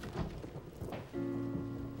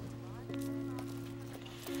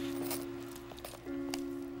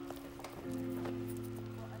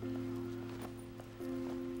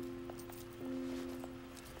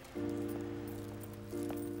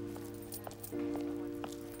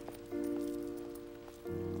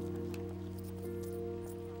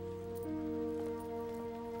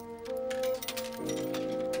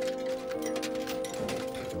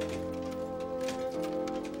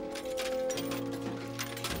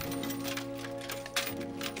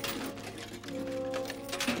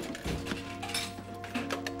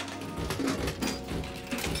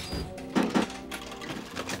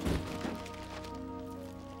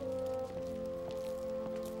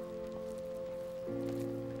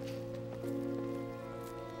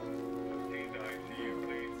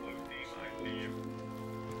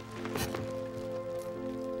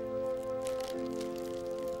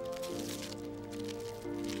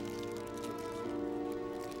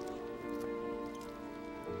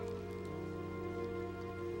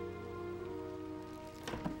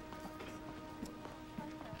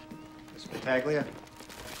 Taglia,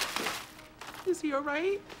 Is he all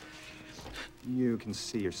right? you can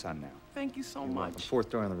see your son now. Thank you so You're welcome. much. Fourth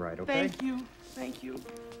door on the right, okay? Thank you. Thank you.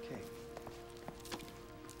 Okay.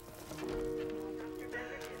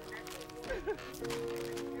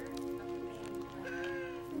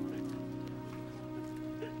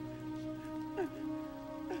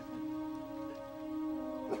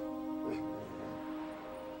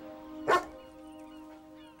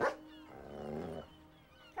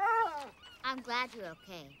 I'm glad you're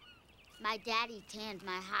okay. My daddy tanned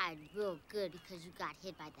my hide real good because you got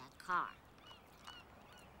hit by that car.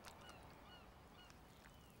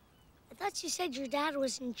 I thought you said your dad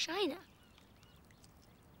was in China.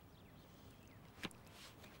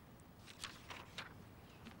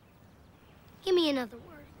 Give me another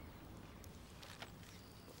word.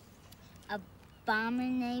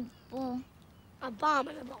 Abominable.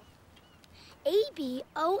 Abominable.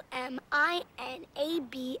 A-B-O-M-I-N-A-B-L-E.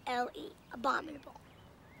 Abominable.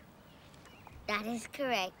 That is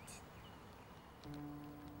correct.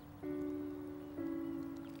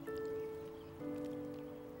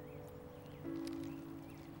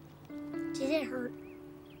 Did it hurt?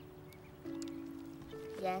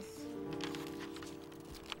 Yes.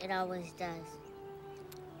 It always does.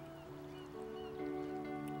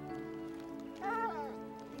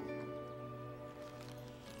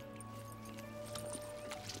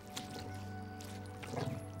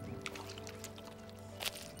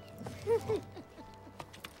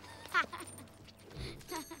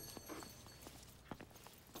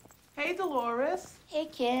 Hey, Dolores. Hey,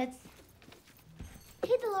 kids.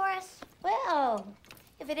 Hey, Dolores. Well,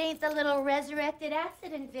 if it ain't the little resurrected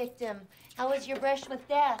accident victim, how was your brush with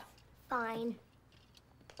death? Fine.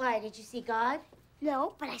 Why, did you see God?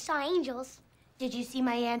 No, but I saw angels. Did you see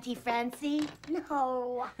my Auntie Francie?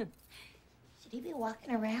 No. Should he be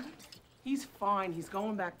walking around? He's fine. He's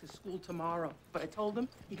going back to school tomorrow. But I told him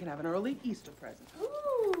he can have an early Easter present.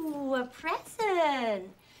 Ooh, a present.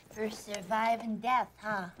 For surviving death,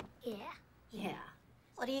 huh? Yeah. Yeah.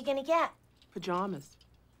 What are you gonna get? Pajamas.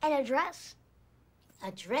 And a dress.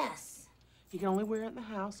 A dress? He can only wear it in the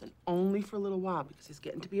house and only for a little while because he's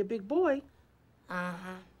getting to be a big boy.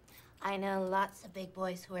 Uh-huh. I know lots of big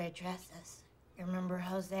boys who wear dresses. You remember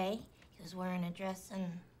Jose? He was wearing a dress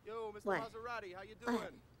and... Yo, Mr. What? Maserati, how you doing?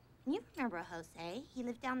 You remember Jose? He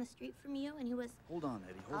lived down the street from you and he was... Hold on,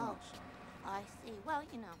 Eddie. Hold on, son. I see. Well,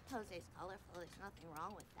 you know, Jose's colorful. There's nothing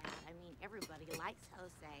wrong with that. I mean, everybody likes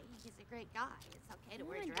Jose. He's a great guy. It's okay to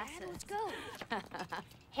wear dresses. Dad, let's go.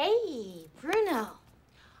 Hey, Bruno.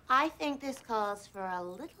 I think this calls for a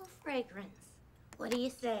little fragrance. What do you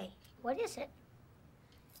say? What is it?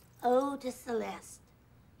 Eau de Celeste,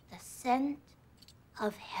 the scent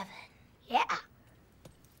of heaven. Yeah.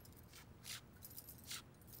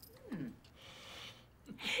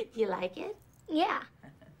 You like it? Yeah.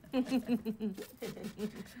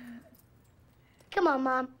 Come on,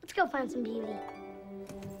 Mom. Let's go find some beauty.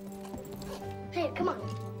 Hey, come on.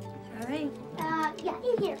 All right. Yeah,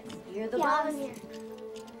 in here. You're the yeah, boss. in here.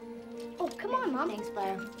 Oh, come on, Mom. Thanks,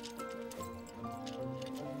 Blair.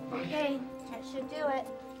 Okay, that should do it.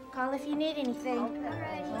 Call if you need anything.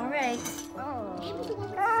 All right. Maybe the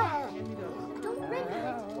one that's don't rip it.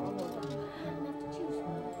 You have enough to choose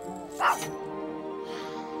from.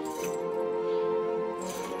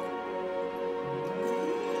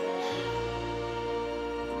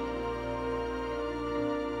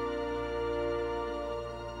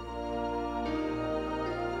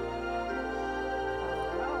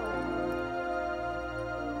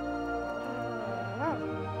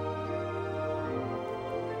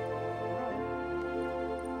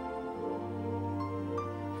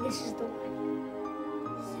 This is the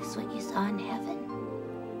one. Is this what you saw in heaven?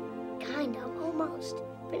 Kind of, almost.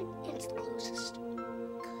 But it's the closest.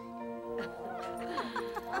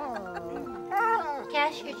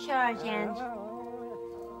 Cash your charge, Ange.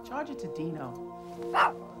 Charge it to Dino.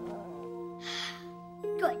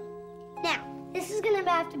 Good. Now, this is gonna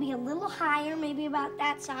have to be a little higher, maybe about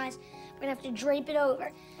that size. We're gonna have to drape it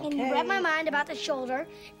over. And you read my mind about the shoulder.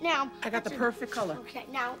 Now, I got the perfect color. Okay,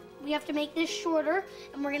 now we have to make this shorter,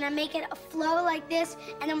 and we're gonna make it a flow like this,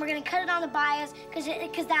 and then we're gonna cut it on the bias, because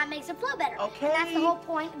that makes it flow better. Okay. And that's the whole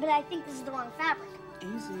point, but I think this is the wrong fabric.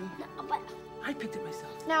 Easy. No, but I picked it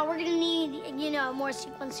myself. now we're gonna need, more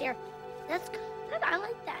sequins here. That's good. I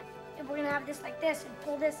like that. And we're gonna have this like this, and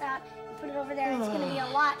pull this out, and put it over there. It's gonna be a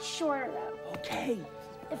lot shorter, though. Okay.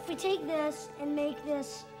 If we take this and make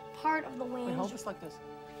this part of the wing. Wait, hold this like this.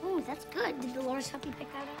 Ooh, that's good. Did Dolores help you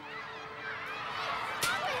pick that up?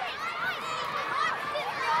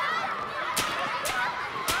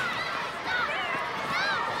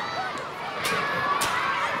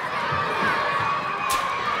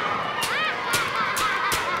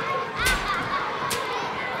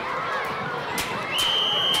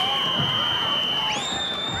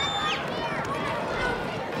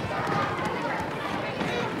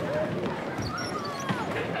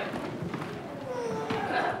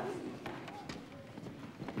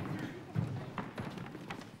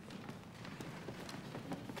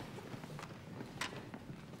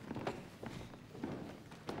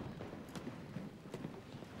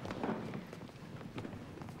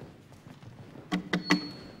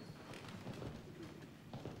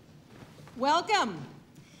 Welcome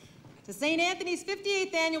to St. Anthony's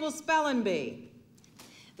 58th Annual Spelling Bee.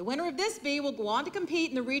 The winner of this bee will go on to compete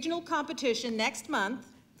in the regional competition next month.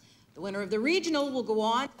 The winner of the regional will go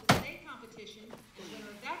on to the state competition. The winner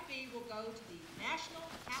of that bee will go to the National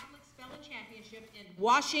Catholic Spelling Championship in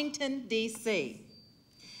Washington, D.C.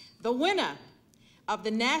 The winner of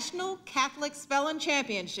the National Catholic Spelling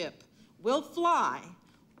Championship will fly,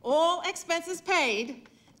 all expenses paid,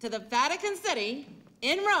 to the Vatican City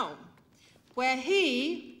in Rome, where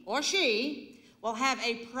he or she will have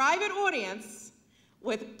a private audience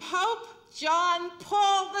with Pope John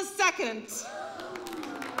Paul II.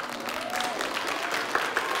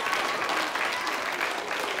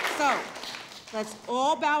 So, let's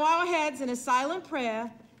all bow our heads in a silent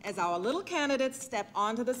prayer as our little candidates step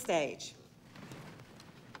onto the stage.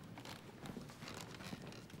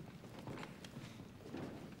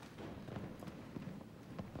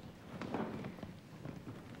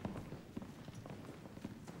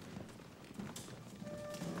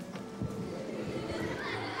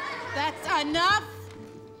 That's enough.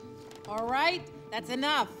 All right, that's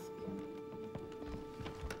enough.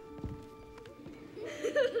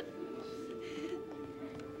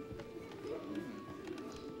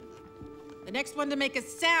 The next one to make a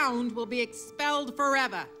sound will be expelled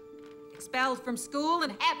forever. Expelled from school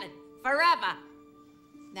and heaven forever.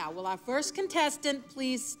 Now, will our first contestant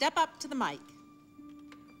please step up to the mic?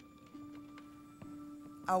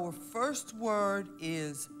 Our first word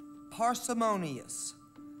is parsimonious,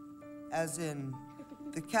 as in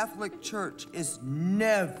the Catholic Church is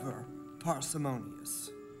never parsimonious.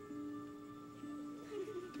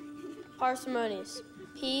 Parsimonious.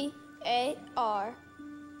 P-A-R-S-I-M-O-N-E-U-S.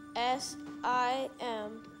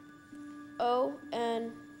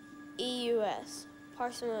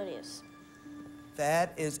 Parsimonious.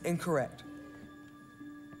 That is incorrect.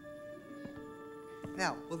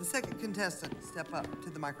 Now, will the second contestant step up to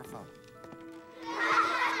the microphone?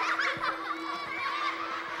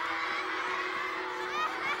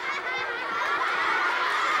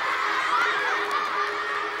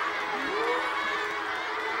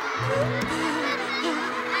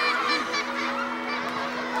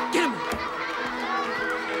 Get him!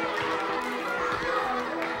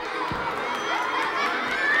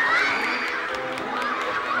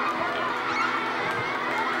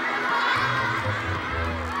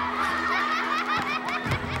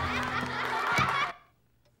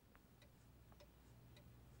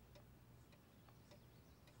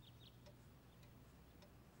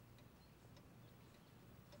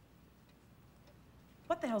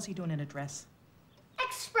 What the hell's he doing in a dress?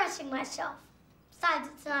 Expressing myself. Besides,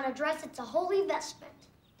 it's not a dress, it's a holy vestment.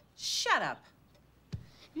 Shut up.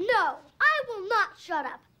 No, I will not shut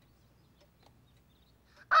up.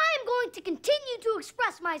 I am going to continue to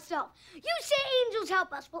express myself. You say angels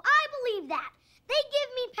help us. Well, I believe that. They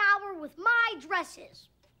give me power with my dresses.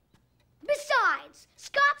 Besides,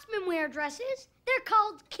 Scotsmen wear dresses. They're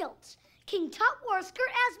called kilts. King Tut wore a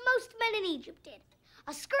skirt, as most men in Egypt did.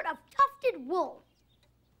 A skirt of tufted wool.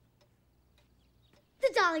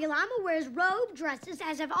 The Dalai Lama wears robe dresses,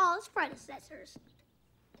 as have all his predecessors.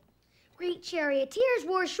 Great charioteers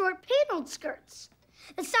wore short paneled skirts.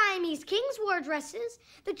 The Siamese kings wore dresses.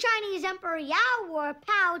 The Chinese Emperor Yao wore a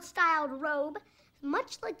Pao-styled robe,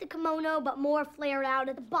 much like the kimono, but more flared out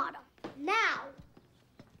at the bottom. Now,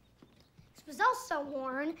 this was also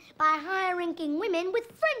worn by high-ranking women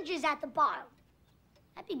with fringes at the bottom.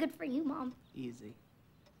 That'd be good for you, Mom. Easy.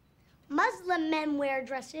 Muslim men wear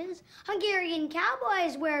dresses. Hungarian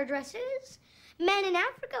cowboys wear dresses. Men in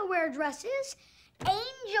Africa wear dresses.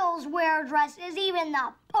 Angels wear dresses. Even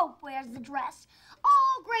the Pope wears the dress.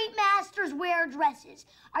 All great masters wear dresses.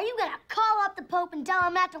 Are you gonna call up the Pope and tell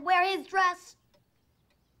him not to wear his dress?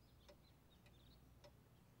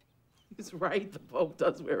 He's right, the Pope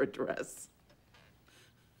does wear a dress.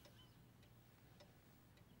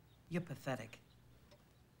 You're pathetic.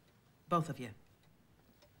 Both of you.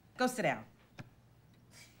 Go sit down.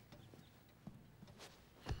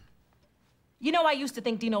 You know, I used to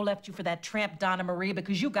think Dino left you for that tramp Donna Marie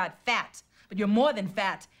because you got fat. But you're more than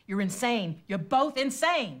fat. You're insane. You're both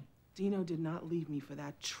insane. Dino did not leave me for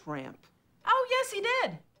that tramp. Oh, yes, he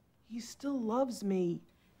did. He still loves me.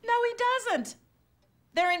 No, he doesn't.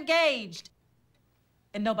 They're engaged.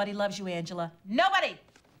 And nobody loves you, Angela. Nobody!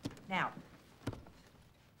 Now,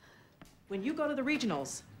 when you go to the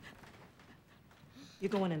regionals, you're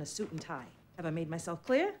going in a suit and tie. Have I made myself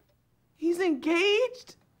clear? He's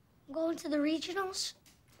engaged? I'm going to the regionals?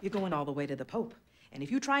 You're going all the way to the Pope. And if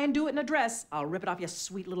you try and do it in a dress, I'll rip it off your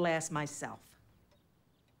sweet little ass myself.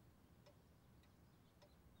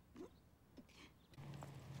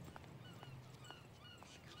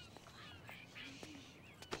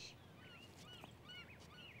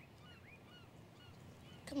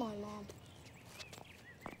 Come on, Mom.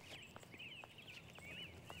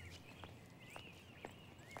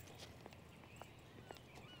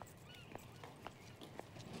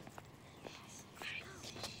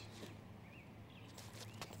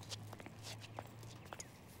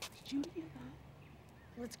 Did you hear that?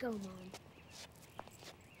 Let's go, Mom.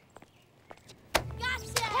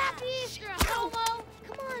 Gotcha! Happy Easter, homo!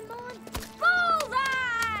 Come on, Mom.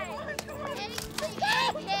 Bullseye!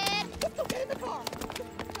 It's okay in the car.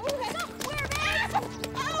 Go ahead.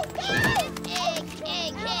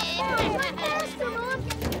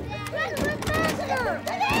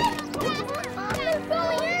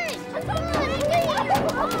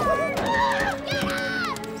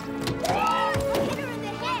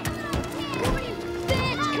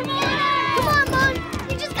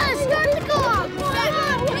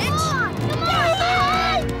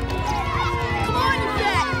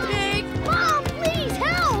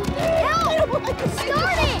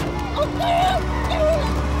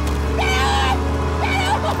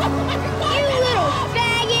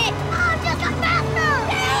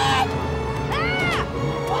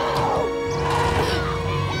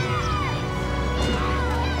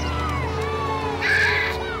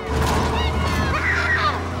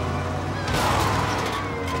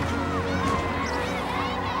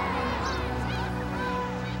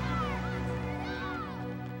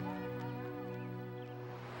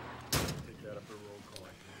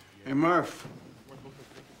 Hey, Murph.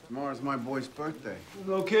 Tomorrow's my boy's birthday.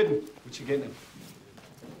 No kidding. What you getting him?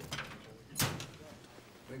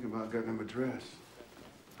 Thinking about getting him a dress.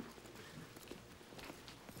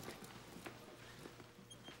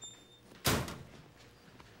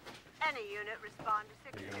 Any unit respond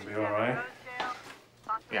to 6 You gonna be all right? Rosedale.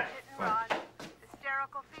 Possible Yeah, hit and fine. run.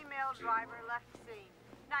 Hysterical female driver left scene.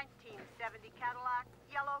 1970 Cadillac,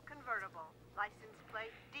 yellow convertible. License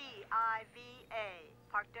plate DIVA.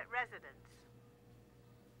 Parked at residence.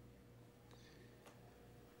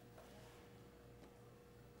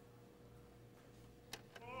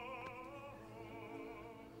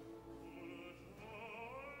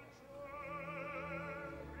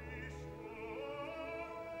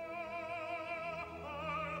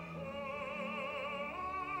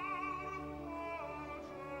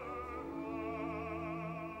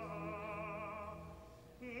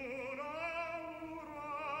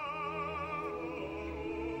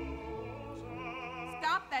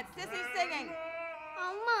 Stop that sissy singing!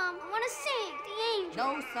 Oh, Mom, I want to sing, the angel.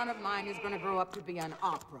 No son of mine is going to grow up to be an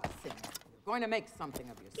opera singer. You're going to make something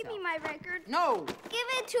of yourself. Give me my record. No! Give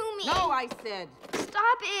it to me. No, I said.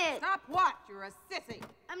 Stop it. Stop what? You're a sissy.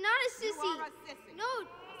 I'm not a sissy. You are a sissy. No,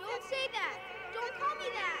 don't say that. Don't call me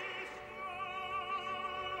that.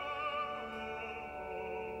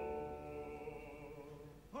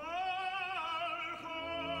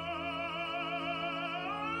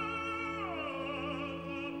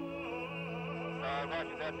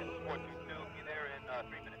 Roger that. This is 422. Be there in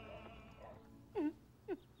 3 minutes.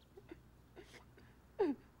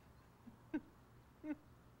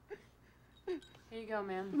 Here you go,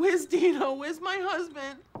 ma'am. Where's Dino? Where's my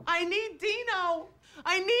husband? I need Dino.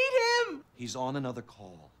 I need him. He's on another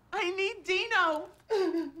call. I need Dino.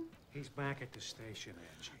 He's back at the station,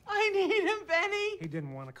 Angie. I need him, Benny. He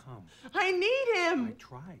didn't want to come. I need him. I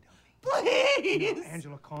tried, Please. No,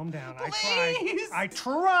 Angela, calm down. Please. I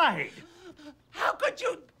tried. How could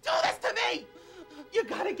you do this to me? You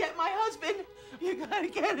gotta get my husband. You gotta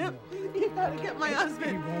get him. You gotta get my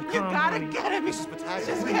husband. You gotta get him. Mrs. Battaglia.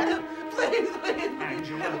 Just get him. Please, please.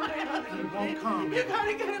 Angela. Get my husband. He won't come. You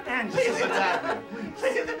gotta get him. Angela. Please,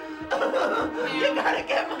 please. You gotta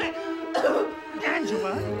get my...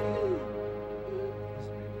 Angela.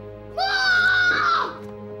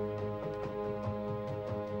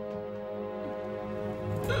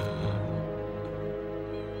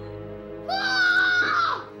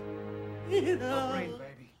 Dino. Rain,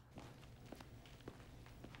 baby.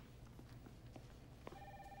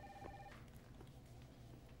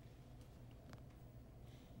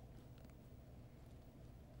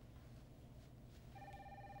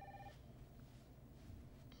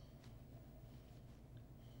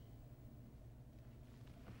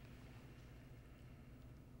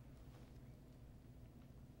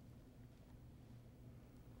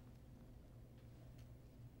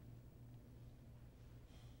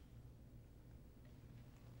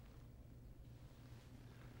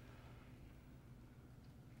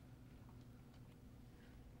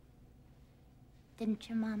 Didn't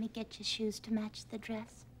your mommy get you shoes to match the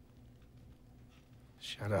dress?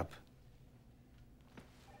 Shut up.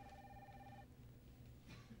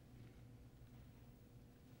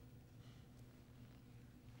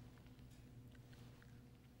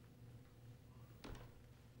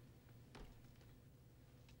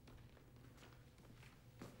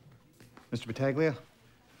 Mr. Battaglia,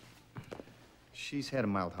 she's had a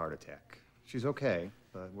mild heart attack. She's okay,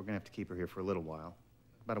 but we're gonna have to keep her here for a little while.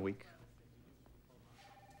 About a week.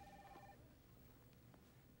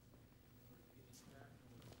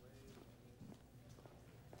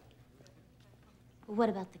 What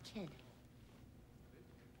about the kid?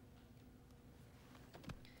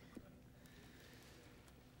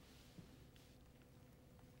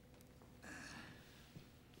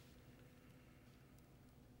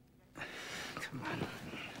 Come on.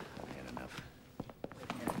 I had enough.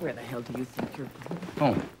 Where the hell do you think you're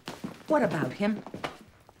going? Home. What about him?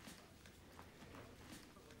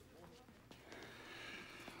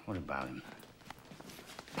 What about him?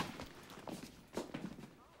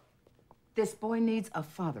 This boy needs a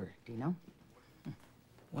father, Dino.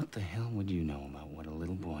 What the hell would you know about what a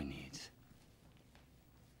little boy needs?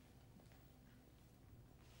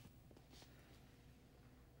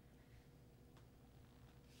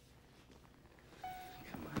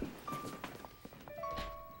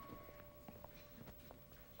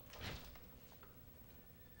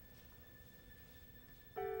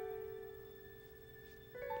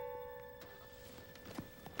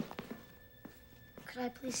 Could I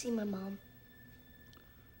please see my mom?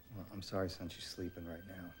 Well, I'm sorry, son, she's sleeping right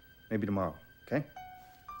now. Maybe tomorrow, okay?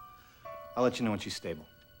 I'll let you know when she's stable.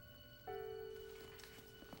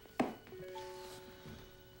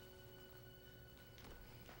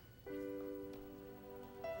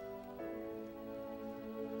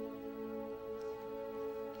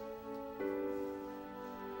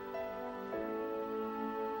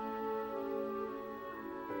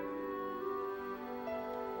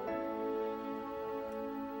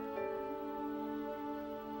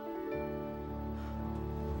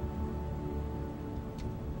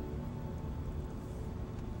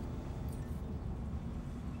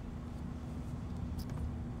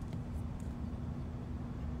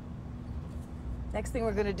 Next thing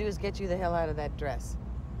we're gonna do is get you the hell out of that dress.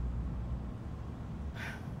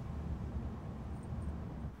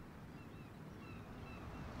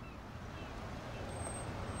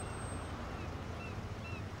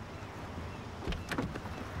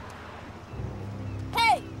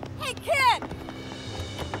 Hey! Hey, kid!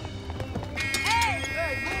 Hey!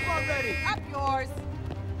 Hey, move already! Up yours!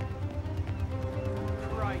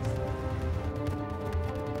 Christ.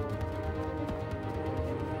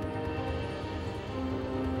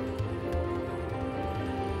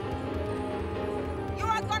 You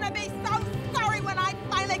are gonna be so sorry when I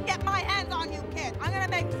finally get my hands on you, kid. I'm gonna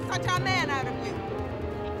make such a man out of you.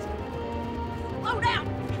 Slow down!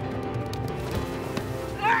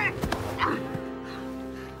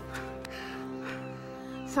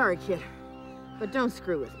 Sorry, kid, but don't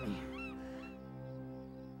screw with me.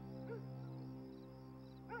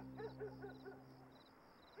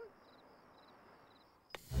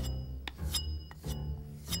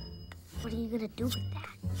 What are you gonna do with that?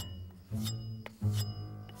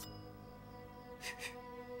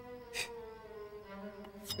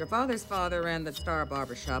 Your father's father ran the Star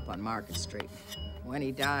Barber Shop on Market Street. When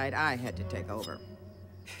he died, I had to take over.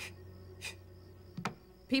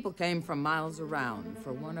 People came from miles around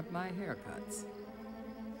for one of my haircuts.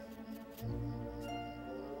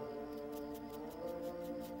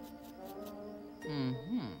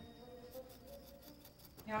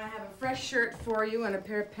 Now I have a fresh shirt for you and a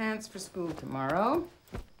pair of pants for school tomorrow.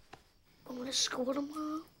 Going to school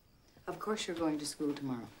tomorrow? Of course you're going to school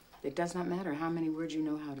tomorrow. It does not matter how many words you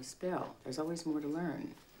know how to spell. There's always more to learn.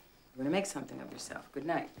 You're going to make something of yourself. Good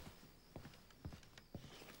night.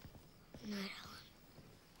 Good night, Helen.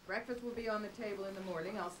 Breakfast will be on the table in the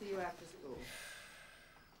morning. I'll see you after school.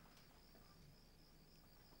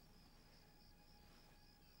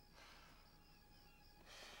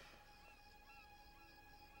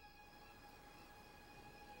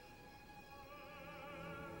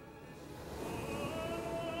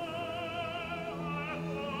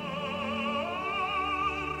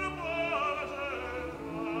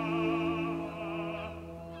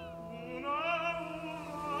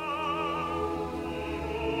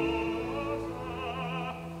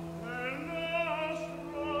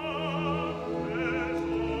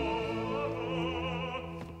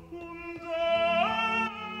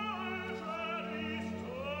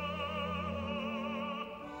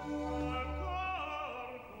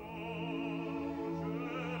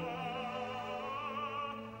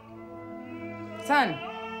 Son.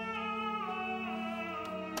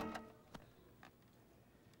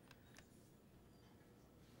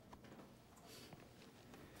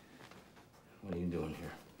 What are you doing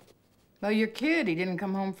here? Well, your kid, he didn't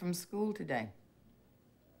come home from school today.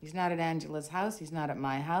 He's not at Angela's house. He's not at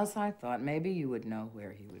my house. I thought maybe you would know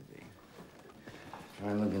where he would be.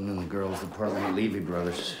 Try looking in the girls' department at Levy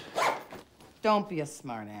Brothers. Don't be a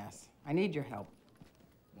smartass. I need your help.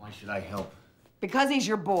 Why should I help? Because he's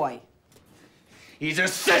your boy. He's a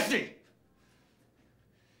sissy!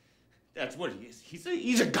 That's what he is.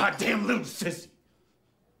 He's a goddamn little sissy.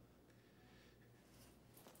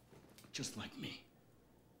 Just like me.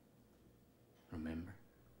 Remember?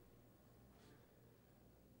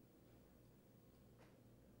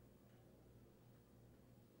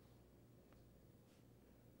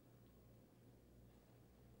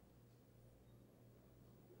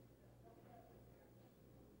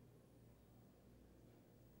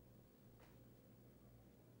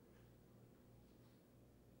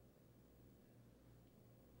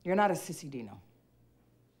 You're not a sissy, Dino.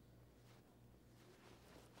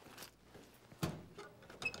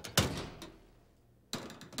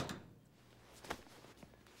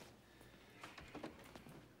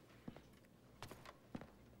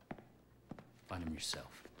 Find him yourself.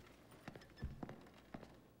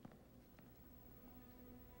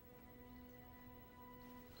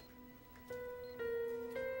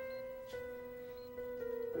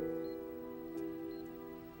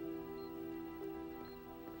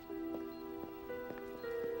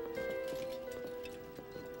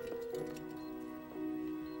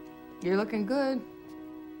 You're looking good.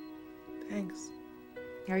 Thanks.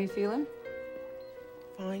 How are you feeling?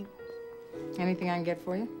 Fine. Anything I can get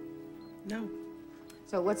for you? No.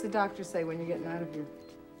 So what's the doctor say when you're getting out of here?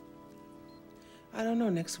 I don't know,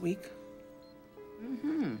 next week.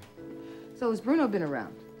 Mm-hmm. So has Bruno been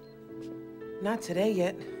around? Not today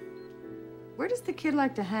yet. Where does the kid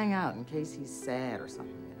like to hang out in case he's sad or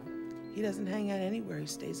something, you know? He doesn't hang out anywhere. He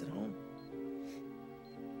stays at home.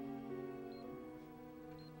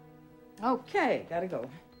 Okay, gotta go.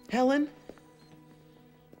 Helen,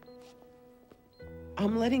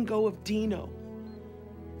 I'm letting go of Dino.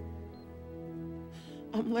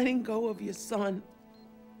 I'm letting go of your son.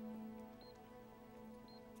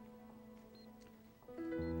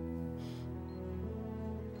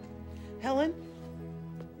 Helen,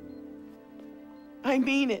 I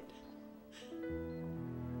mean it.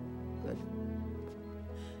 Good.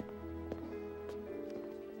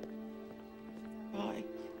 Bye.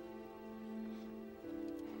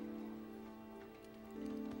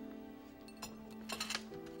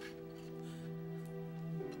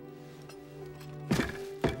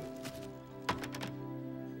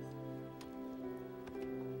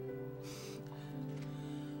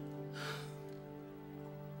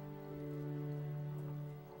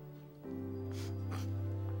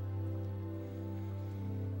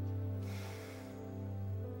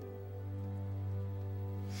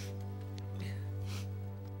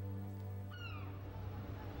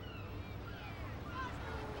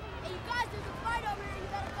 Hey, you guys, there's a fight over here. You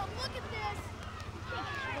better come look at this.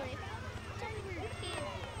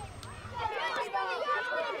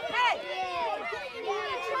 Hey!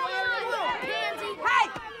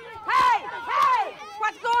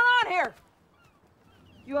 What's going on here?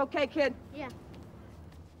 You okay, kid? Yeah.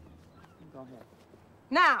 Go ahead.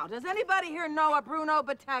 Now, does anybody here know a Bruno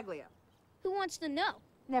Battaglia? Who wants to know?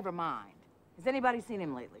 Never mind. Has anybody seen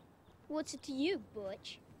him lately? What's it to you,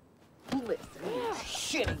 Butch? Listen, you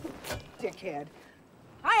shitty dickhead.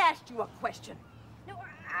 I asked you a question. No,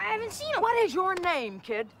 I haven't seen him. What is your name,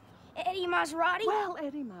 kid? Eddie Maserati? Well,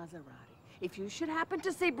 Eddie Maserati. If you should happen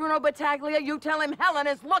to see Bruno Battaglia, you tell him Helen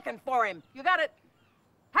is looking for him. You got it?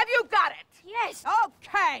 Have you got it? Yes.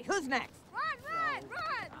 Okay, who's next? Run!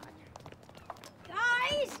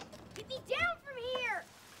 Guys, get me down from here.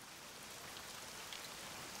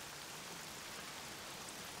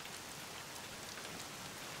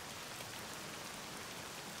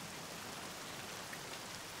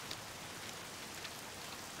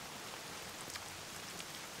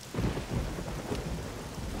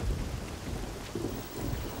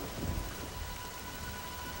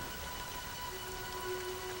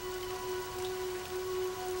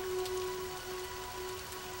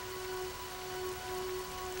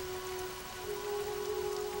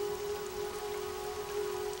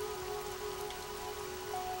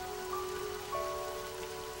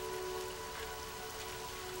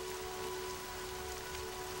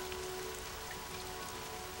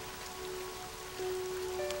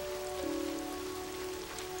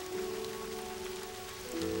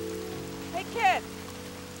 Hey, kid.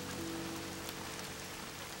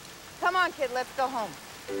 Come on, kid, let's go home.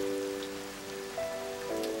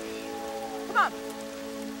 Come on.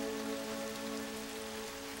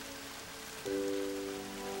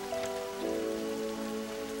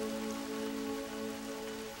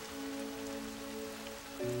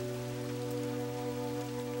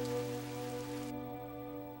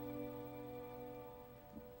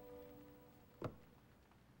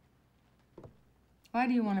 Why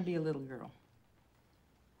do you want to be a little girl?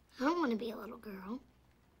 I don't want to be a little girl.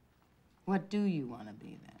 What do you want to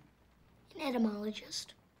be then? An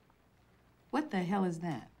etymologist. What the hell is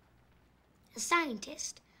that? A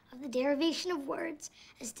scientist of the derivation of words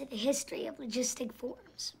as to the history of logistic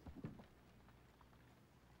forms.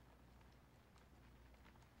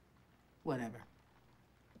 Whatever.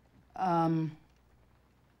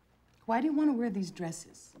 Why do you want to wear these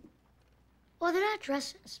dresses? Well, they're not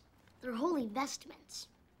dresses. They're holy vestments.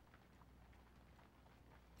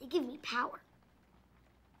 They give me power.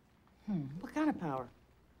 What kind of power?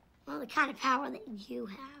 Well, the kind of power that you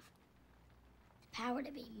have. The power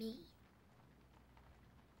to be me.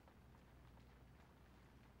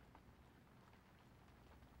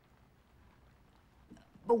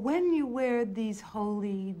 But when you wear these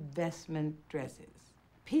holy vestment dresses,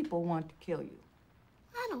 people want to kill you.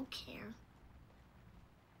 I don't care.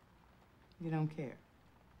 You don't care.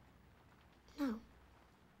 No.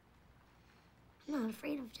 I'm not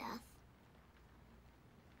afraid of death.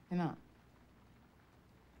 You're not.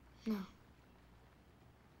 No.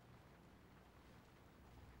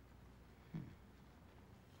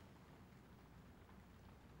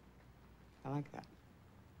 I like that.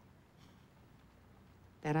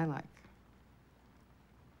 That I like.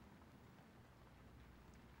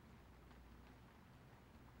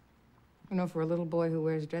 You know, for a little boy who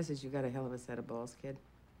wears dresses, you got a hell of a set of balls, kid.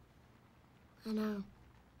 I know.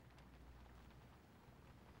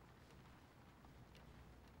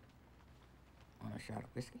 Want a shot of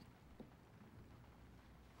whiskey?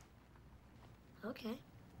 Okay.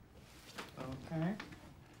 Okay.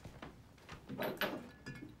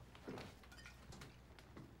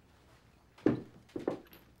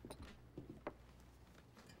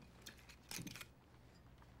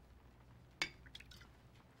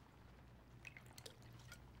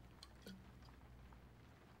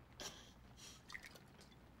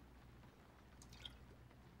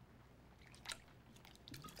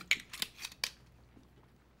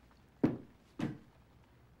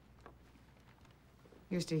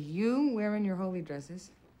 Here's to you wearing your holy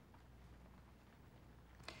dresses.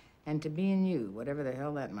 And to being you, whatever the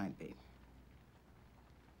hell that might be.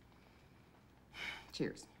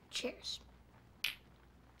 Cheers. Cheers.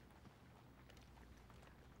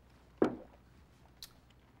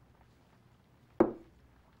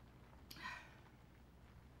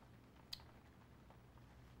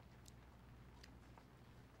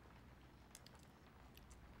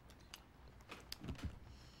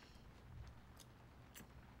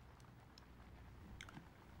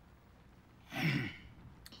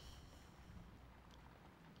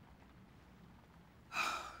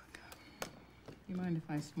 You mind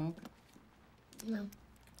if I smoke? No.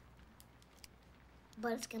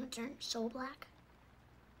 But it's gonna turn so black.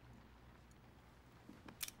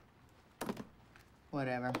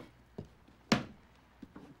 Whatever.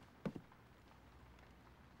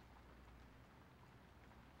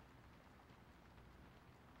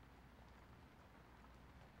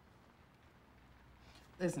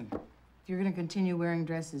 Listen, if you're gonna continue wearing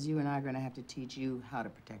dresses, you and I are gonna have to teach you how to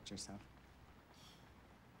protect yourself.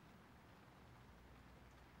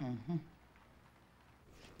 Mm-hmm.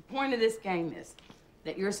 The point of this game is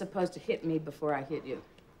that you're supposed to hit me before I hit you.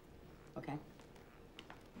 Okay?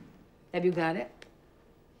 Have you got it?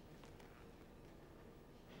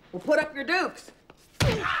 Well, put up your dukes.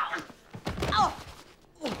 Ow! Oh!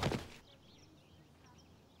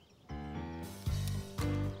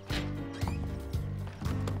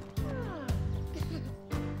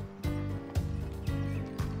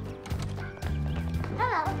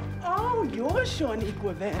 Oh, you're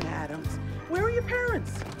Shawniqua Van Adams. Where are your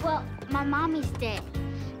parents? Well, my mommy's dead,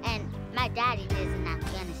 and my daddy lives in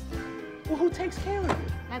Afghanistan. Well, who takes care of you?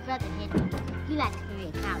 My brother Henry. He likes to be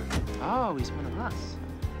a cowboy. Oh, he's one of us.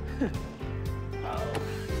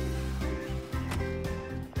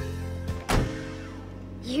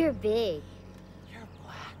 You're big. You're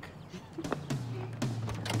black.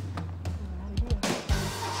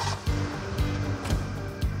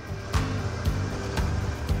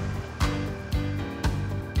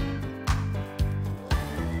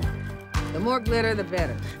 The more glitter, the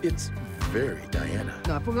better. It's very Diana.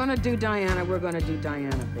 No, if we're gonna do Diana, we're gonna do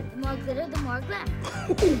Diana big. The more glitter, the more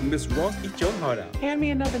glamour. Miss Ross, eat your heart out. Hand me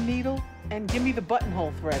another needle and give me the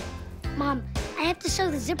buttonhole thread. Mom, I have to sew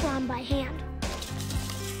the zipper on by hand.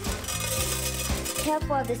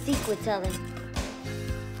 Careful of the sequin telling.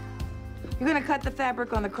 You're gonna cut the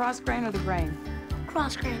fabric on the cross grain or the grain?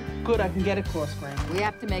 Cross grain. Good, I can get it cross grain. We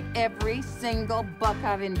have to make every single buck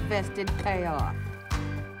I've invested pay off.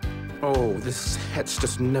 Oh, this hat's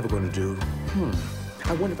just never gonna do.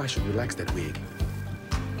 I wonder if I should relax that wig.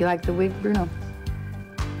 You like the wig, Bruno?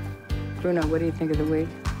 Bruno, what do you think of the wig?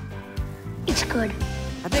 It's good.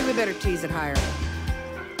 I think we better tease it higher.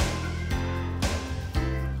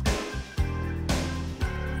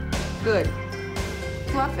 Good.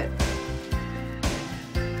 Fluff it.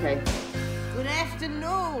 Okay. Good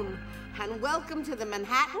afternoon, and welcome to the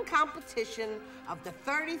Manhattan competition of the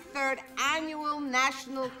 33rd Annual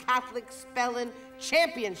National Catholic Spelling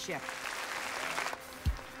Championship.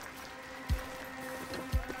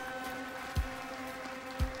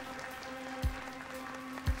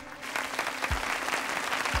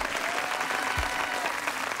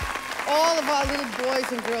 All of our little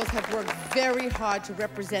boys and girls have worked very hard to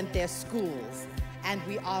represent their schools, and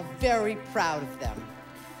we are very proud of them.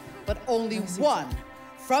 But only one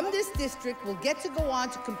from this district will get to go on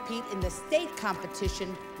to compete in the state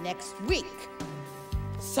competition next week.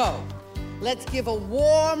 So, let's give a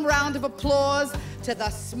warm round of applause to the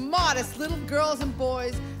smartest little girls and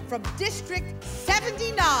boys from District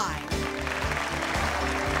 79.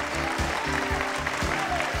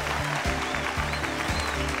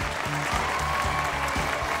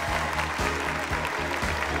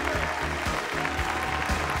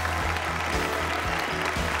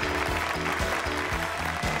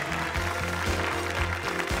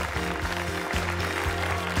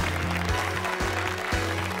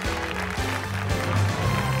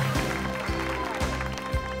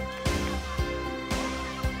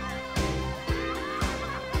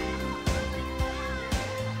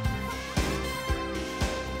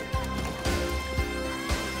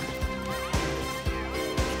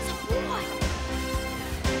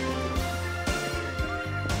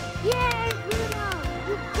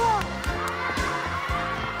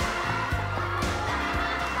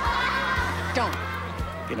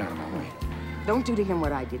 Get out of my way. Don't do to him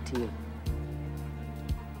what I did to you.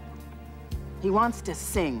 He wants to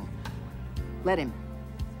sing. Let him.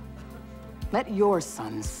 Let your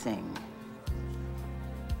son sing.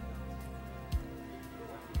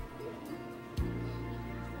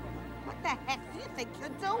 What the heck do you think you're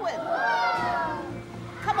doing?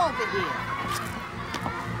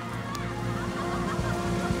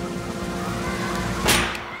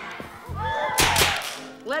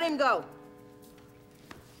 go.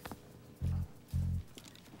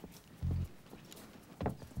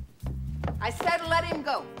 I said let him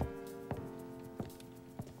go.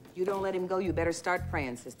 You don't let him go, you better start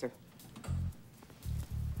praying, sister.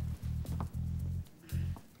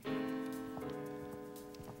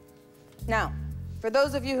 Now, for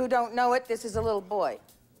those of you who don't know it, this is a little boy.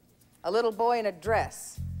 A little boy in a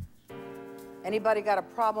dress. Anybody got a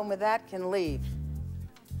problem with that can leave.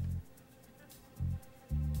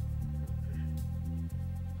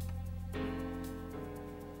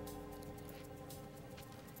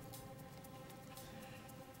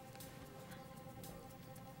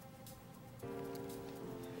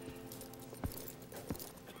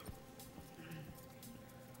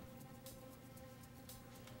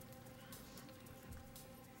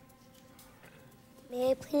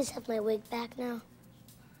 May I please have my wig back now?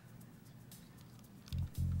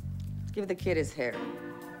 Give the kid his hair.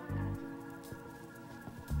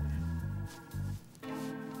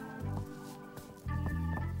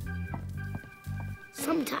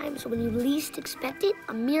 Sometimes when you least expect it,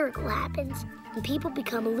 a miracle happens and people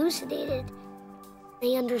become elucidated.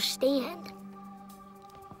 They understand.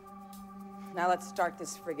 Now let's start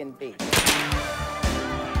this friggin' beat.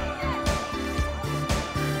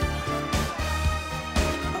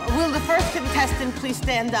 Will the first contestant please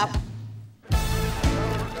stand up?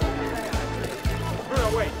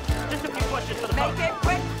 Bruno, wait. Just a few questions for the Make it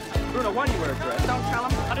quick. Bruno, why do you wear a dress? Don't tell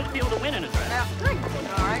him. How did it feel to win in a dress? Yeah.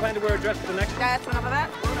 All right. Plan to wear a dress for the next one? That's enough of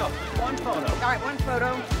that. Bruno, one photo. All right, one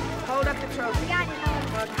photo. Hold up the trophy.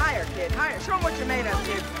 Higher, kid, higher. Show them what you're made of,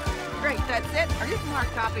 kid. Great, that's it. Are you from hard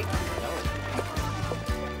copy?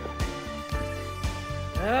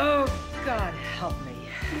 Oh, God help me.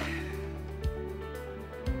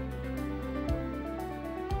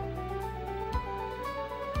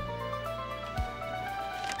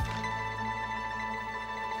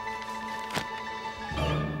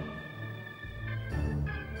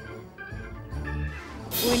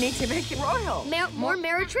 We need to make it royal. More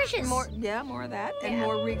meretricious. More of that. And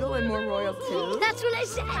more regal and more royal, too. That's what I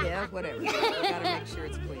said. Yeah, whatever. Gotta make sure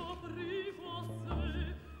it's clean.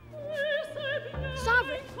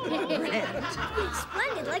 Sovereign.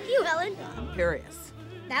 Splendid, like you, Helen. Imperious.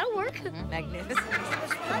 That'll work. Magnificent.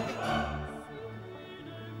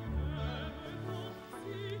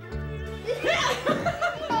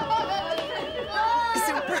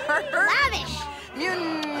 Superb. Lavish.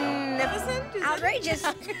 Munificent? Outrageous.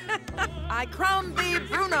 I crown thee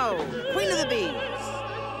Bruno, queen of the bees.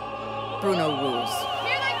 Bruno rules.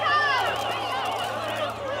 Here they come!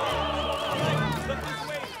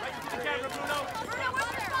 Bruno,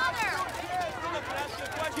 where's your father?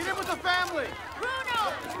 Get in with the family. Bruno,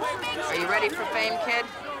 Are you ready for fame, kid?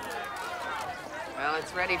 Well,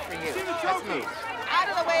 it's ready for you. Let's move. Out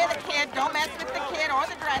of the way of the kid. Don't mess with the kid or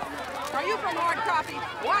the dress. Are you from hard copy?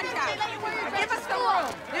 Watch out. Give us the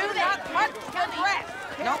room. Do not touch the dress.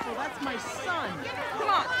 Nope. Well, that's my son. Come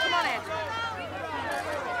on, Andrew.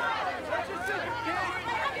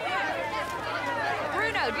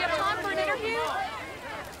 Bruno, do you have time for an interview?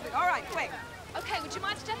 All right, quick. Okay, would you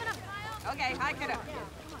mind stepping up? Okay, hike it up.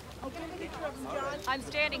 I'm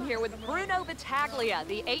standing here with Bruno Battaglia,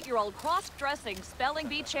 the 8-year-old cross-dressing spelling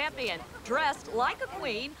bee champion, dressed like a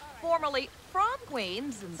queen, formerly from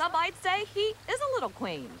Queens, and some might say he is a little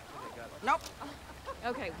queen. Nope.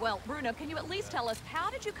 Okay, well, Bruno, can you at least tell us,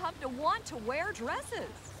 how did you come to want to wear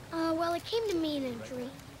dresses? Well, it came to me in a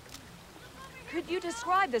dream. Could you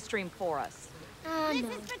describe this dream for us? No.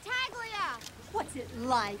 Battaglia! What's it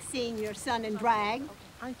like seeing your son in drag?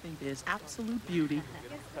 I think there's absolute beauty.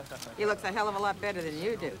 He looks a hell of a lot better than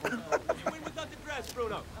you do.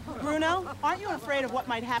 Bruno, aren't you afraid of what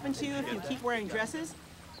might happen to you if you keep wearing dresses?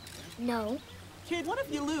 No. Kid, what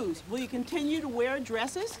if you lose? Will you continue to wear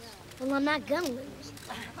dresses? Well, I'm not gonna lose.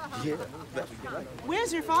 Yeah, that'd be right.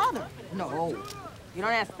 Where's your father? No. You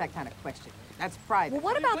don't ask that kind of question. That's private. Well,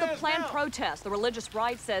 what about the planned protest? The religious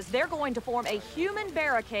right says they're going to form a human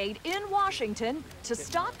barricade in Washington to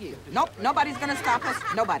stop you. Nope, nobody's gonna stop us.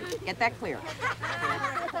 Nobody. Get that clear.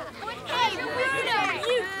 Hey, Bruno, are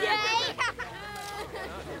you gay?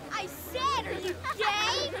 I said, are you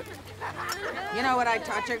gay? You know what I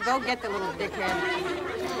taught you? Go get the little dickhead.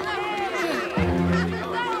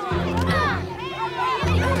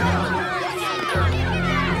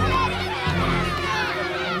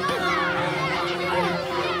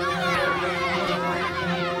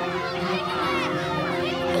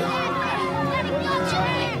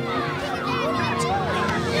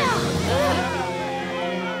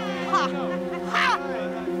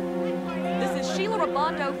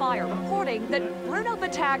 Robondo Fire reporting that Bruno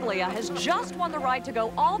Battaglia has just won the right to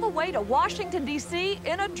go all the way to Washington, D.C.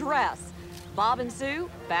 in a dress. Bob and Sue,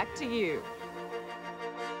 back to you.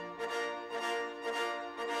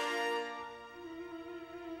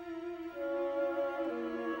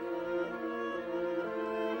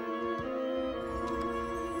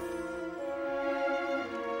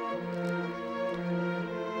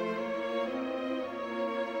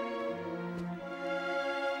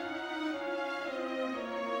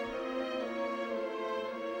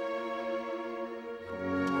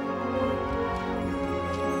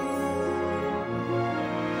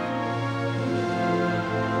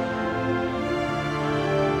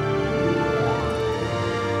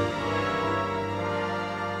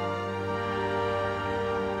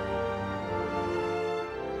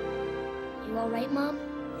 You all right, Mom?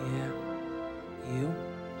 Yeah. You?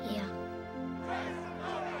 Yeah.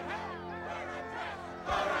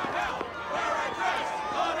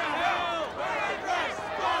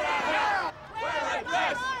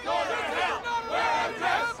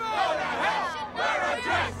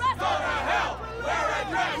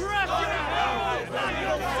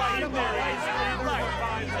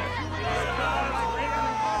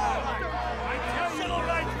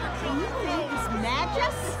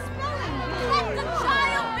 Let the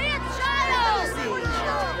child be a child! Bruno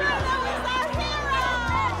is our hero!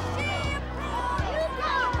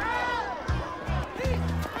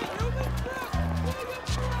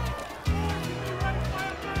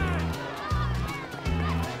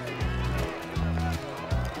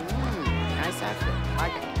 Nice outfit.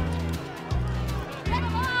 Like it. Get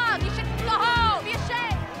him on! You should go home! Be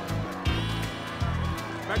ashamed!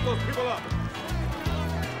 Back those people up.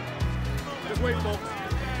 Just wait, folks.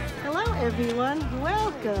 Hello, everyone.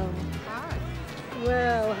 Welcome. Hi.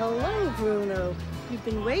 Well, hello, Bruno. We've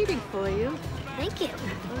been waiting for you. Thank you.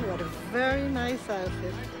 Oh, what a very nice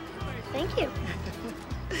outfit. Thank you.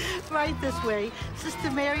 Right this way.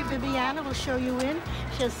 Sister Mary Bibiana will show you in.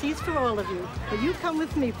 She has seats for all of you. Will you come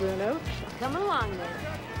with me, Bruno? Come along, then.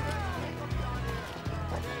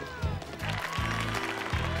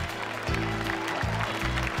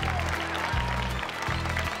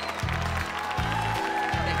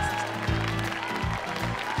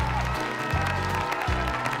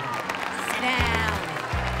 Sit down.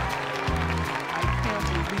 I can't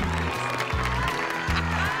believe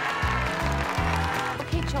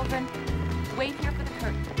this. Okay, children, wait here for the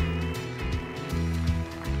curtain.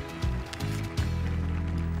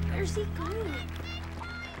 Where's he going?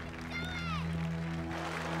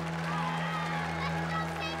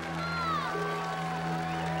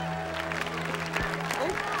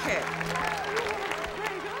 Okay.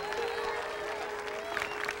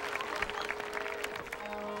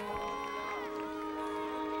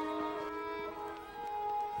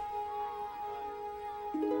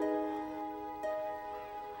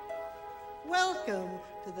 Welcome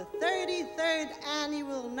to the 33rd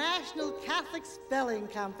Annual National Catholic Spelling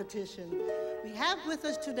Competition. We have with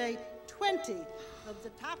us today 20 of the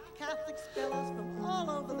top Catholic spellers from all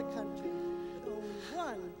over the country, but only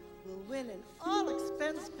one will win an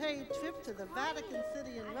all-expense-paid trip to the Vatican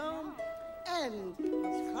City in Rome and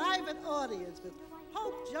a private audience with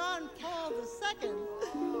Pope John Paul II.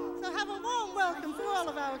 So have a warm welcome for all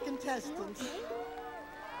of our contestants.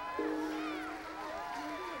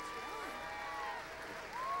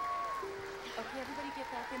 Okay, everybody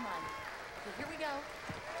get back in line. Okay, here we go.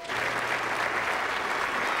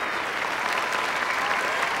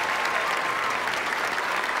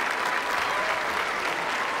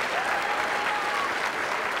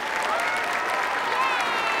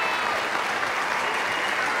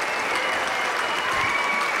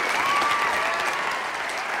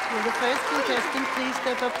 Will the first contestant please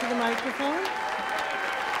step up to the microphone?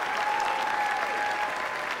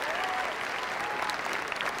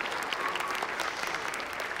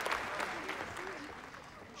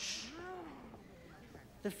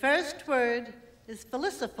 The first word is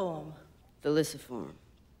feliciform. Feliciform.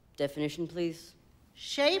 Definition, please.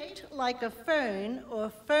 Shaped like a fern or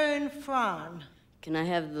fern frond. Can I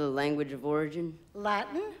have the language of origin?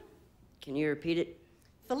 Latin, Can you repeat it?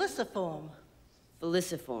 feliciform.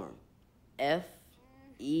 Feliciform. Feliciform.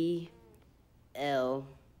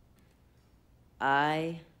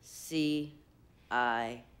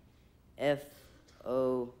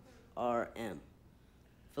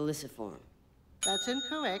 Feliciform. That's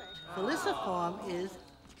incorrect. Feliciform is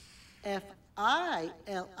Filiciform.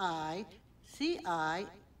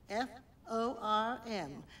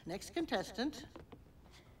 Next contestant.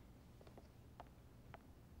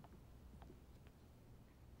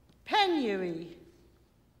 Penury.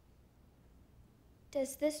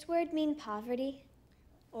 Does this word mean poverty?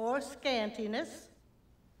 Or scantiness?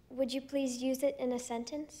 Would you please use it in a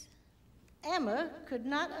sentence? Emma could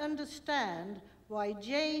not understand why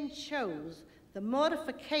Jane chose the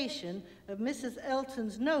mortification of Mrs.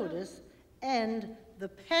 Elton's notice and the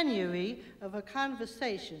penury of her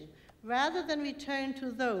conversation, rather than return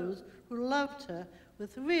to those who loved her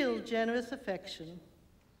with real generous affection.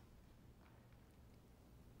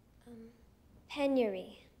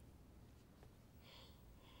 Penury.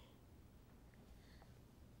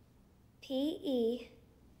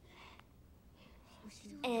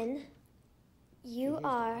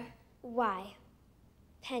 P-E-N-U-R-Y.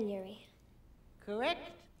 Penury.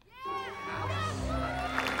 Correct.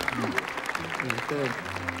 Good.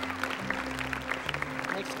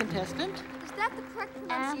 Next contestant. Is that the correct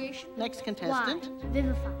pronunciation? Next contestant.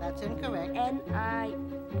 Vivify. That's incorrect.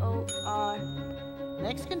 N-I-O-R.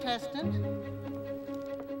 Next contestant.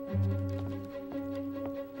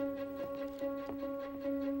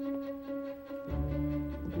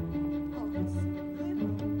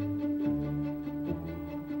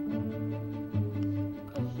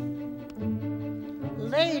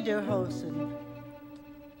 Lederhosen.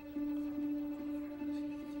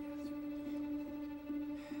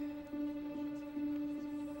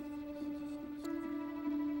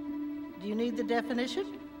 Do you need the definition?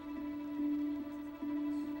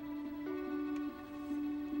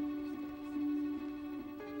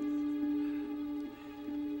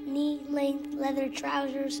 Knee-length leather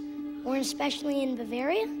trousers, worn especially in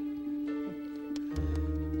Bavaria?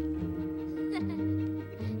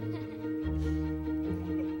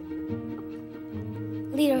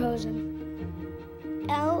 Lederhosen.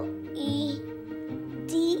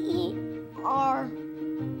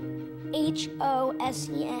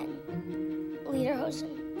 Lederhosen.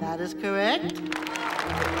 Lederhosen. That is correct.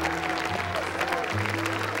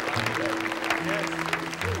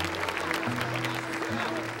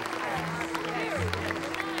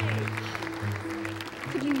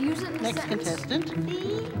 Could you use it in a Next sentence? contestant.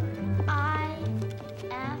 V-I-F-Y.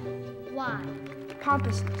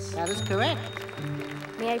 Compasses. That is correct.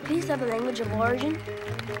 May I please have a language of origin?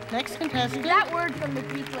 Next contestant. Is that word from the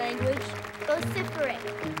Greek language? Vociferate.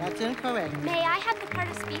 That's incorrect. May I have the part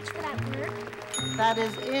of speech for that word? That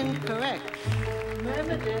is incorrect.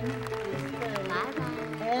 Myrmidon is spelled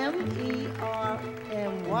M-E-R-M-Y-D-O-N.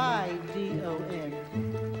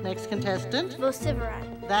 Next contestant.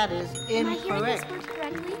 Vociferate. That is Am I hearing this incorrect. word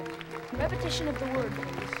correctly? Repetition of the word,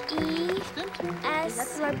 please. Is that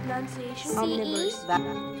the right pronunciation? C-E? That-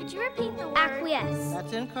 Could you repeat the word? Acquiesce.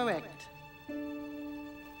 That's incorrect.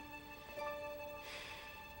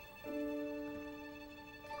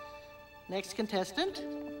 Next contestant.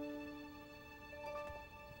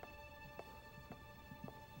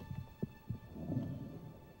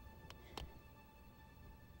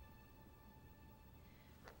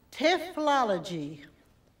 Tiflology.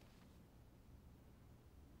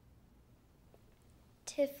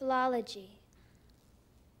 Tiflology.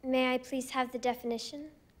 May I please have the definition?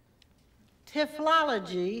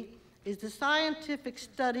 Tiflology is the scientific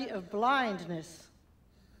study of blindness.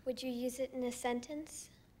 Would you use it in a sentence?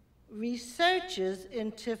 Researchers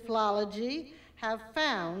in tiflology have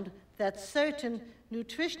found that certain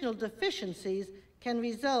nutritional deficiencies can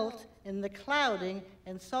result in the clouding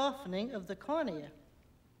and softening of the cornea.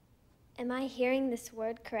 Am I hearing this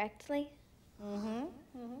word correctly? Mm-hmm.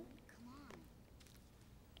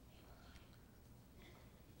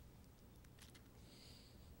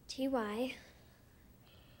 T-Y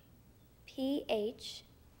P-H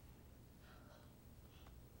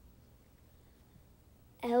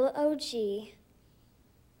L-O-G-Y.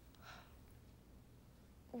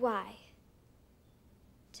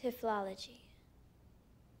 Tiflology.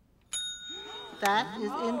 That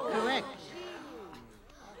is incorrect.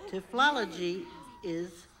 Tiflology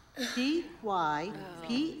is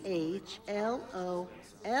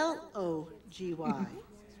T-Y-P-H-L-O-L-O-G-Y.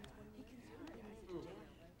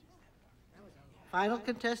 Final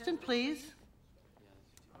contestant, please.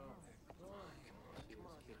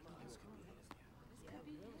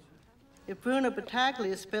 If Bruno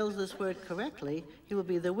Battaglia spells this word correctly, he will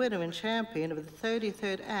be the winner and champion of the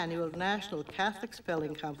 33rd Annual National Catholic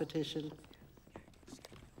Spelling Competition.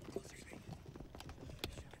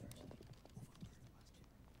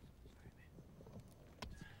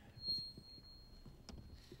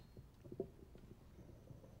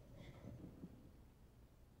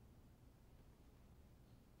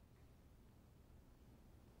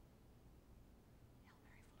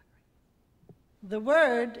 The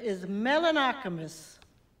word is melanochomous.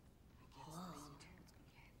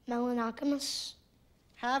 Melanochomous.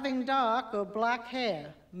 Having dark or black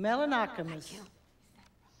hair. Melanochomous.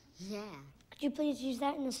 Yeah. Could you please use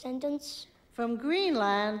that in a sentence? From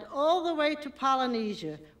Greenland all the way to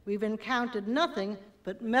Polynesia, we've encountered nothing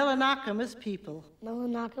but melanogamous people.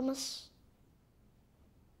 Melanogamous?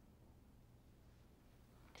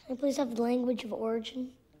 Can I please have the language of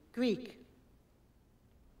origin? Greek.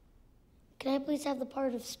 Can I please have the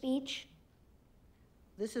part of speech?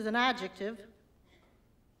 This is an adjective.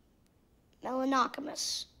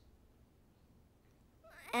 Melanogamous.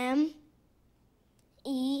 M-E-L-A-N.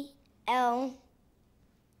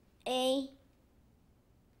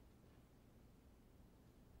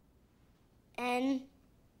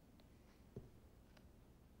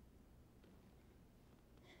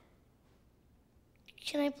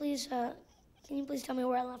 Can you please tell me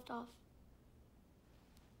where I left off?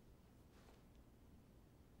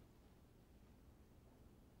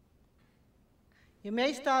 You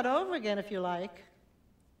may start over again if you like.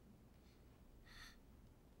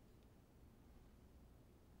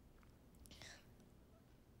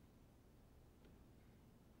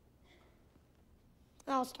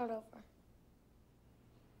 I'll start over.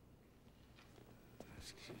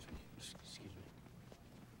 Excuse me.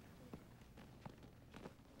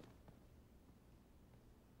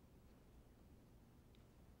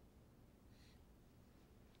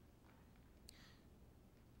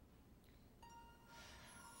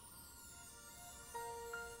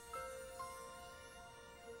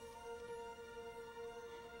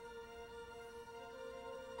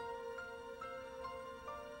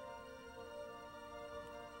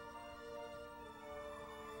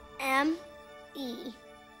 M-E-L-A-N.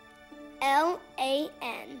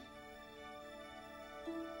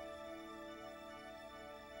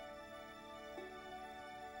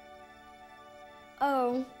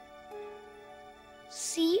 O-C-O-M-O-U-S.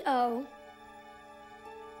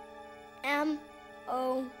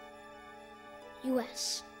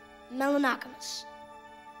 Melanogamous.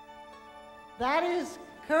 That is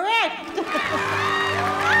correct.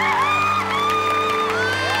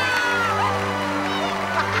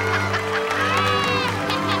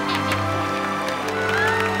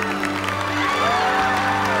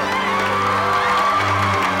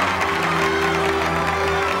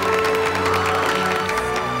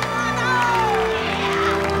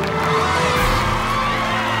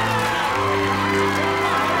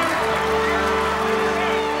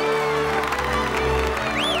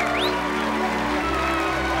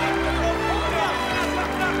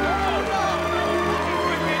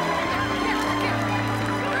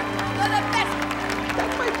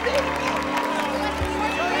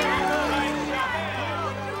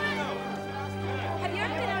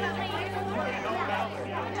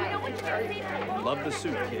 Love the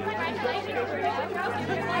suit, kid.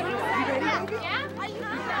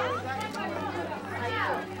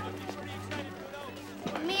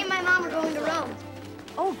 Me and my mom are going to Rome.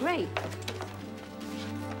 Oh, great.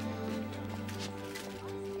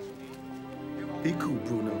 Be cool,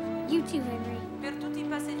 Bruno. You too, Henry. Per tutti I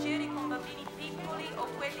passeggeri con bambini piccoli o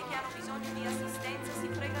quelli che hanno bisogno di assistenza si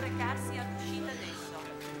prega recarsi all'uscita adesso.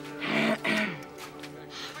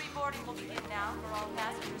 Free boarding will begin now for all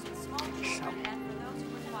passengers with small children and for those who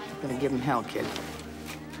require... Gonna give him hell, kid.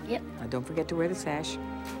 Yep. Now, don't forget to wear the sash.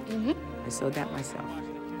 Mm-hmm. I sewed that myself.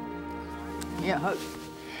 Yeah, hug.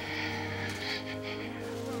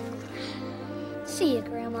 See you,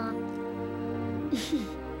 Grandma.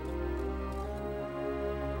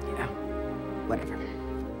 Yeah, whatever.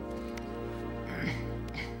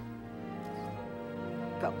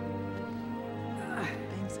 Go.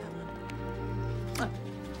 Thanks, Emma.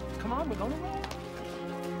 Come on, we're going to roll.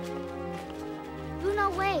 Bruno,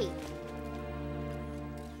 wait.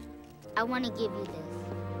 I want to give you this.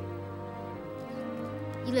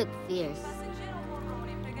 You look fierce. Passeggero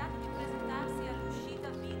Morrone, pregato di presentarsi all'uscita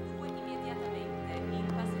B2 immediatamente. Il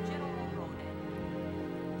passeggero Morrone.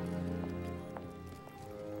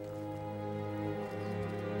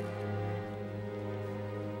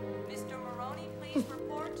 Mr. Moroni, please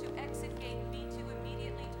report to exit gate B2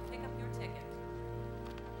 immediately to pick up your ticket.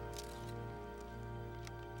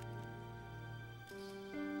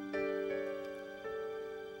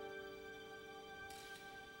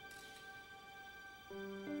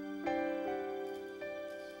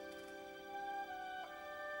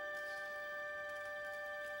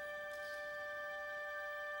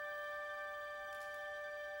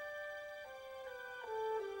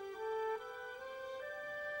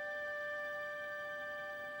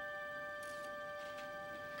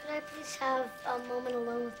 Could I please have a moment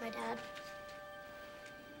alone with my dad?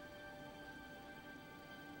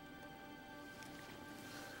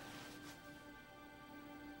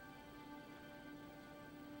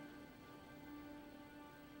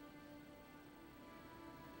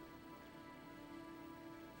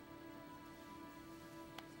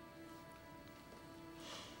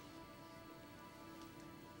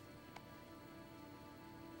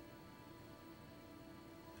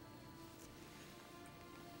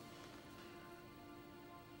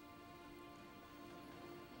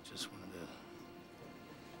 Just wanted to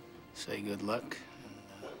say good luck,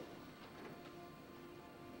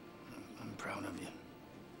 and I'm proud of you.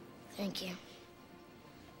 Thank you.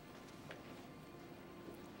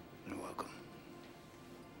 You're welcome.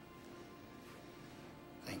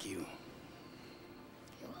 Thank you.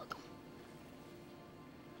 You're welcome.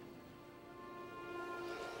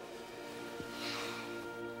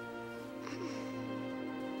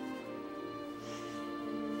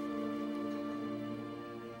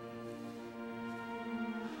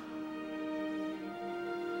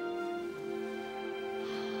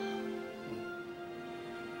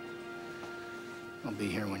 I'll be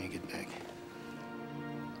here when you get back.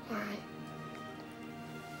 All right.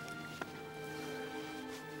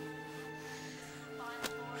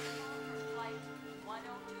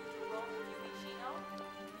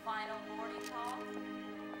 Final boarding call.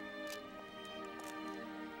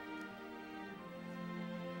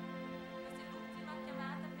 Questa è l'ultima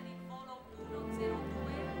chiamata per il volo 102,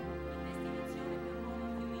 in destinazione per Roma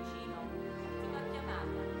Fiumicino. Ultima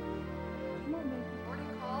chiamata.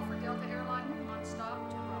 Boarding call for Delta Airlines non-stop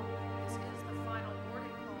to Rome. This is the final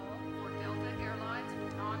boarding call for Delta Airlines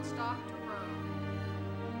non-stop to Rome.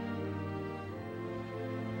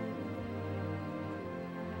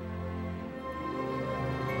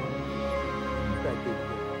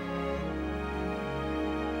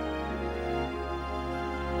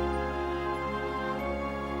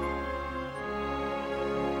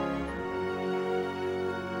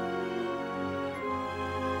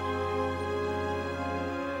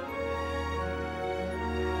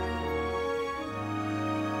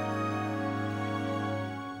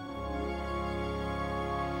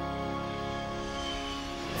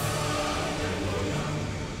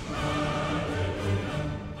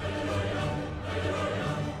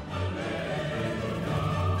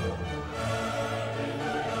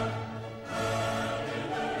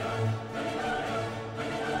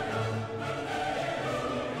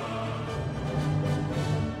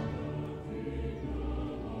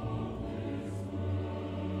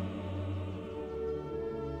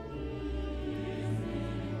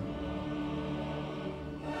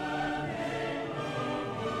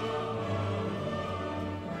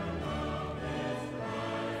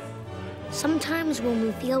 Sometimes when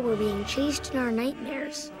we feel we're being chased in our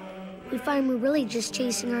nightmares, we find we're really just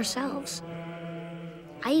chasing ourselves.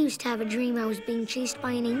 I used to have a dream I was being chased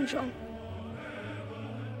by an angel.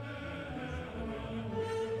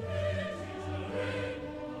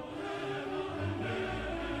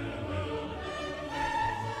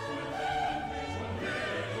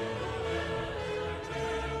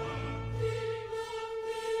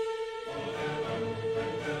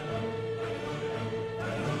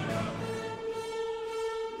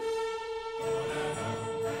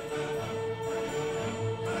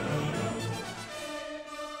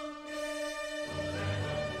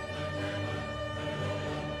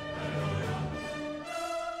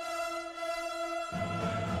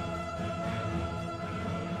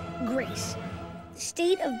 Grace, the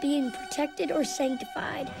state of being protected or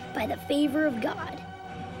sanctified by the favor of God.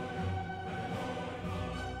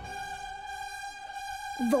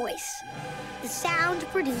 Voice, the sound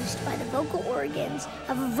produced by the vocal organs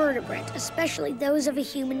of a vertebrate, especially those of a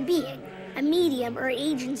human being, a medium or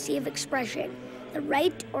agency of expression, the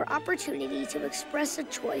right or opportunity to express a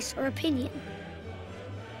choice or opinion.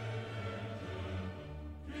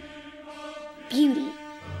 Beauty,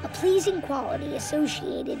 a pleasing quality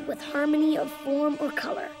associated with harmony of form or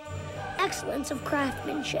color, excellence of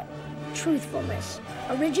craftsmanship, truthfulness,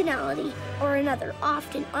 originality, or another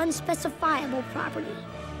often unspecifiable property.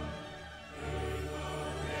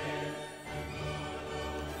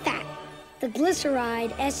 Fat, the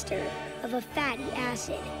glyceride ester of a fatty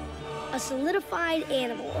acid, a solidified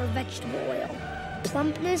animal or vegetable oil,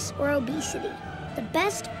 plumpness or obesity, the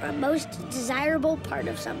best or most desirable part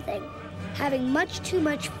of something, having much too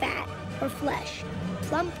much fat or flesh,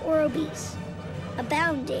 plump or obese,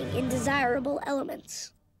 abounding in desirable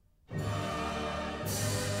elements.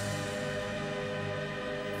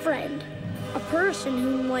 Friend, a person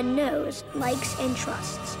whom one knows, likes, and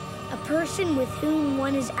trusts, a person with whom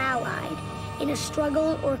one is allied in a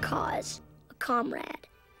struggle or cause, a comrade,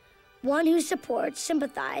 one who supports,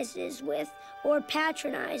 sympathizes with, or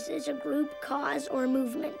patronizes a group, cause, or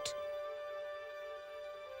movement.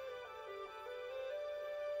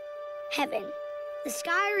 Heaven, the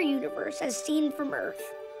sky or universe as seen from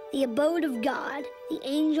earth, the abode of God, the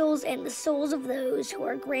angels, and the souls of those who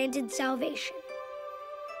are granted salvation.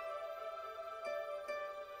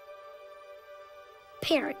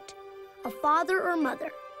 Parent, a father or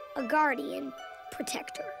mother, a guardian,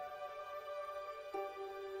 protector.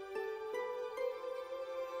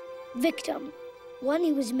 Victim, one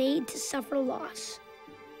who was made to suffer loss.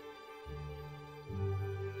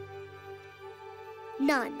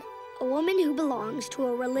 Nun, a woman who belongs to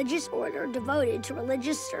a religious order devoted to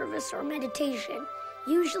religious service or meditation,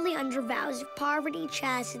 usually under vows of poverty,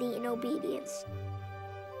 chastity, and obedience.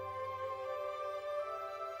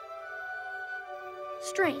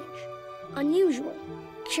 Strange, unusual,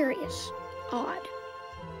 curious, odd.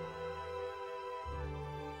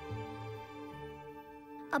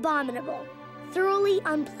 Abominable, thoroughly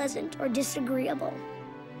unpleasant or disagreeable.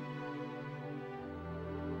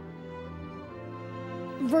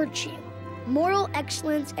 Virtue, moral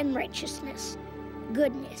excellence and righteousness.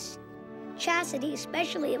 Goodness, chastity,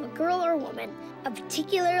 especially of a girl or woman, a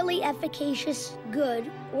particularly efficacious, good,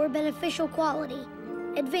 or beneficial quality.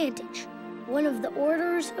 Advantage, one of the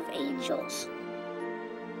orders of angels.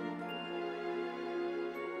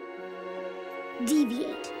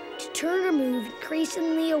 Deviate, to turn or move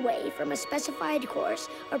increasingly away from a specified course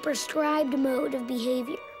or prescribed mode of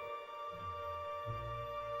behavior.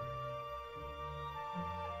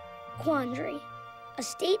 Quandary, a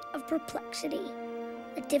state of perplexity,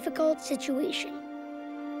 a difficult situation.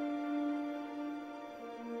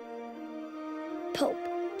 Pope,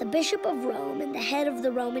 the Bishop of Rome and the head of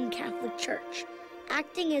the Roman Catholic Church,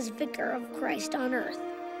 acting as vicar of Christ on earth,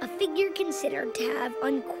 a figure considered to have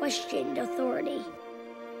unquestioned authority.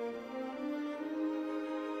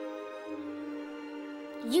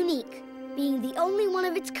 Unique, being the only one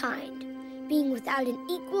of its kind, being without an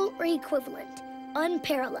equal or equivalent,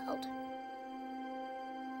 unparalleled.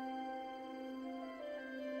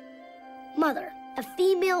 Mother, a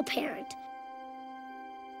female parent.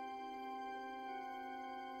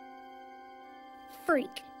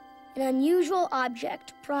 Freak, an unusual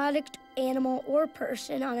object, product, animal, or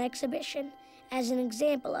person on exhibition as an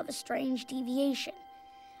example of a strange deviation,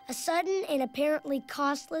 a sudden and apparently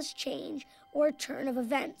costless change or turn of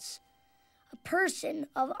events, a person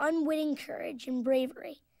of unwitting courage and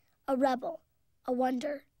bravery, a rebel, a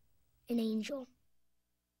wonder, an angel.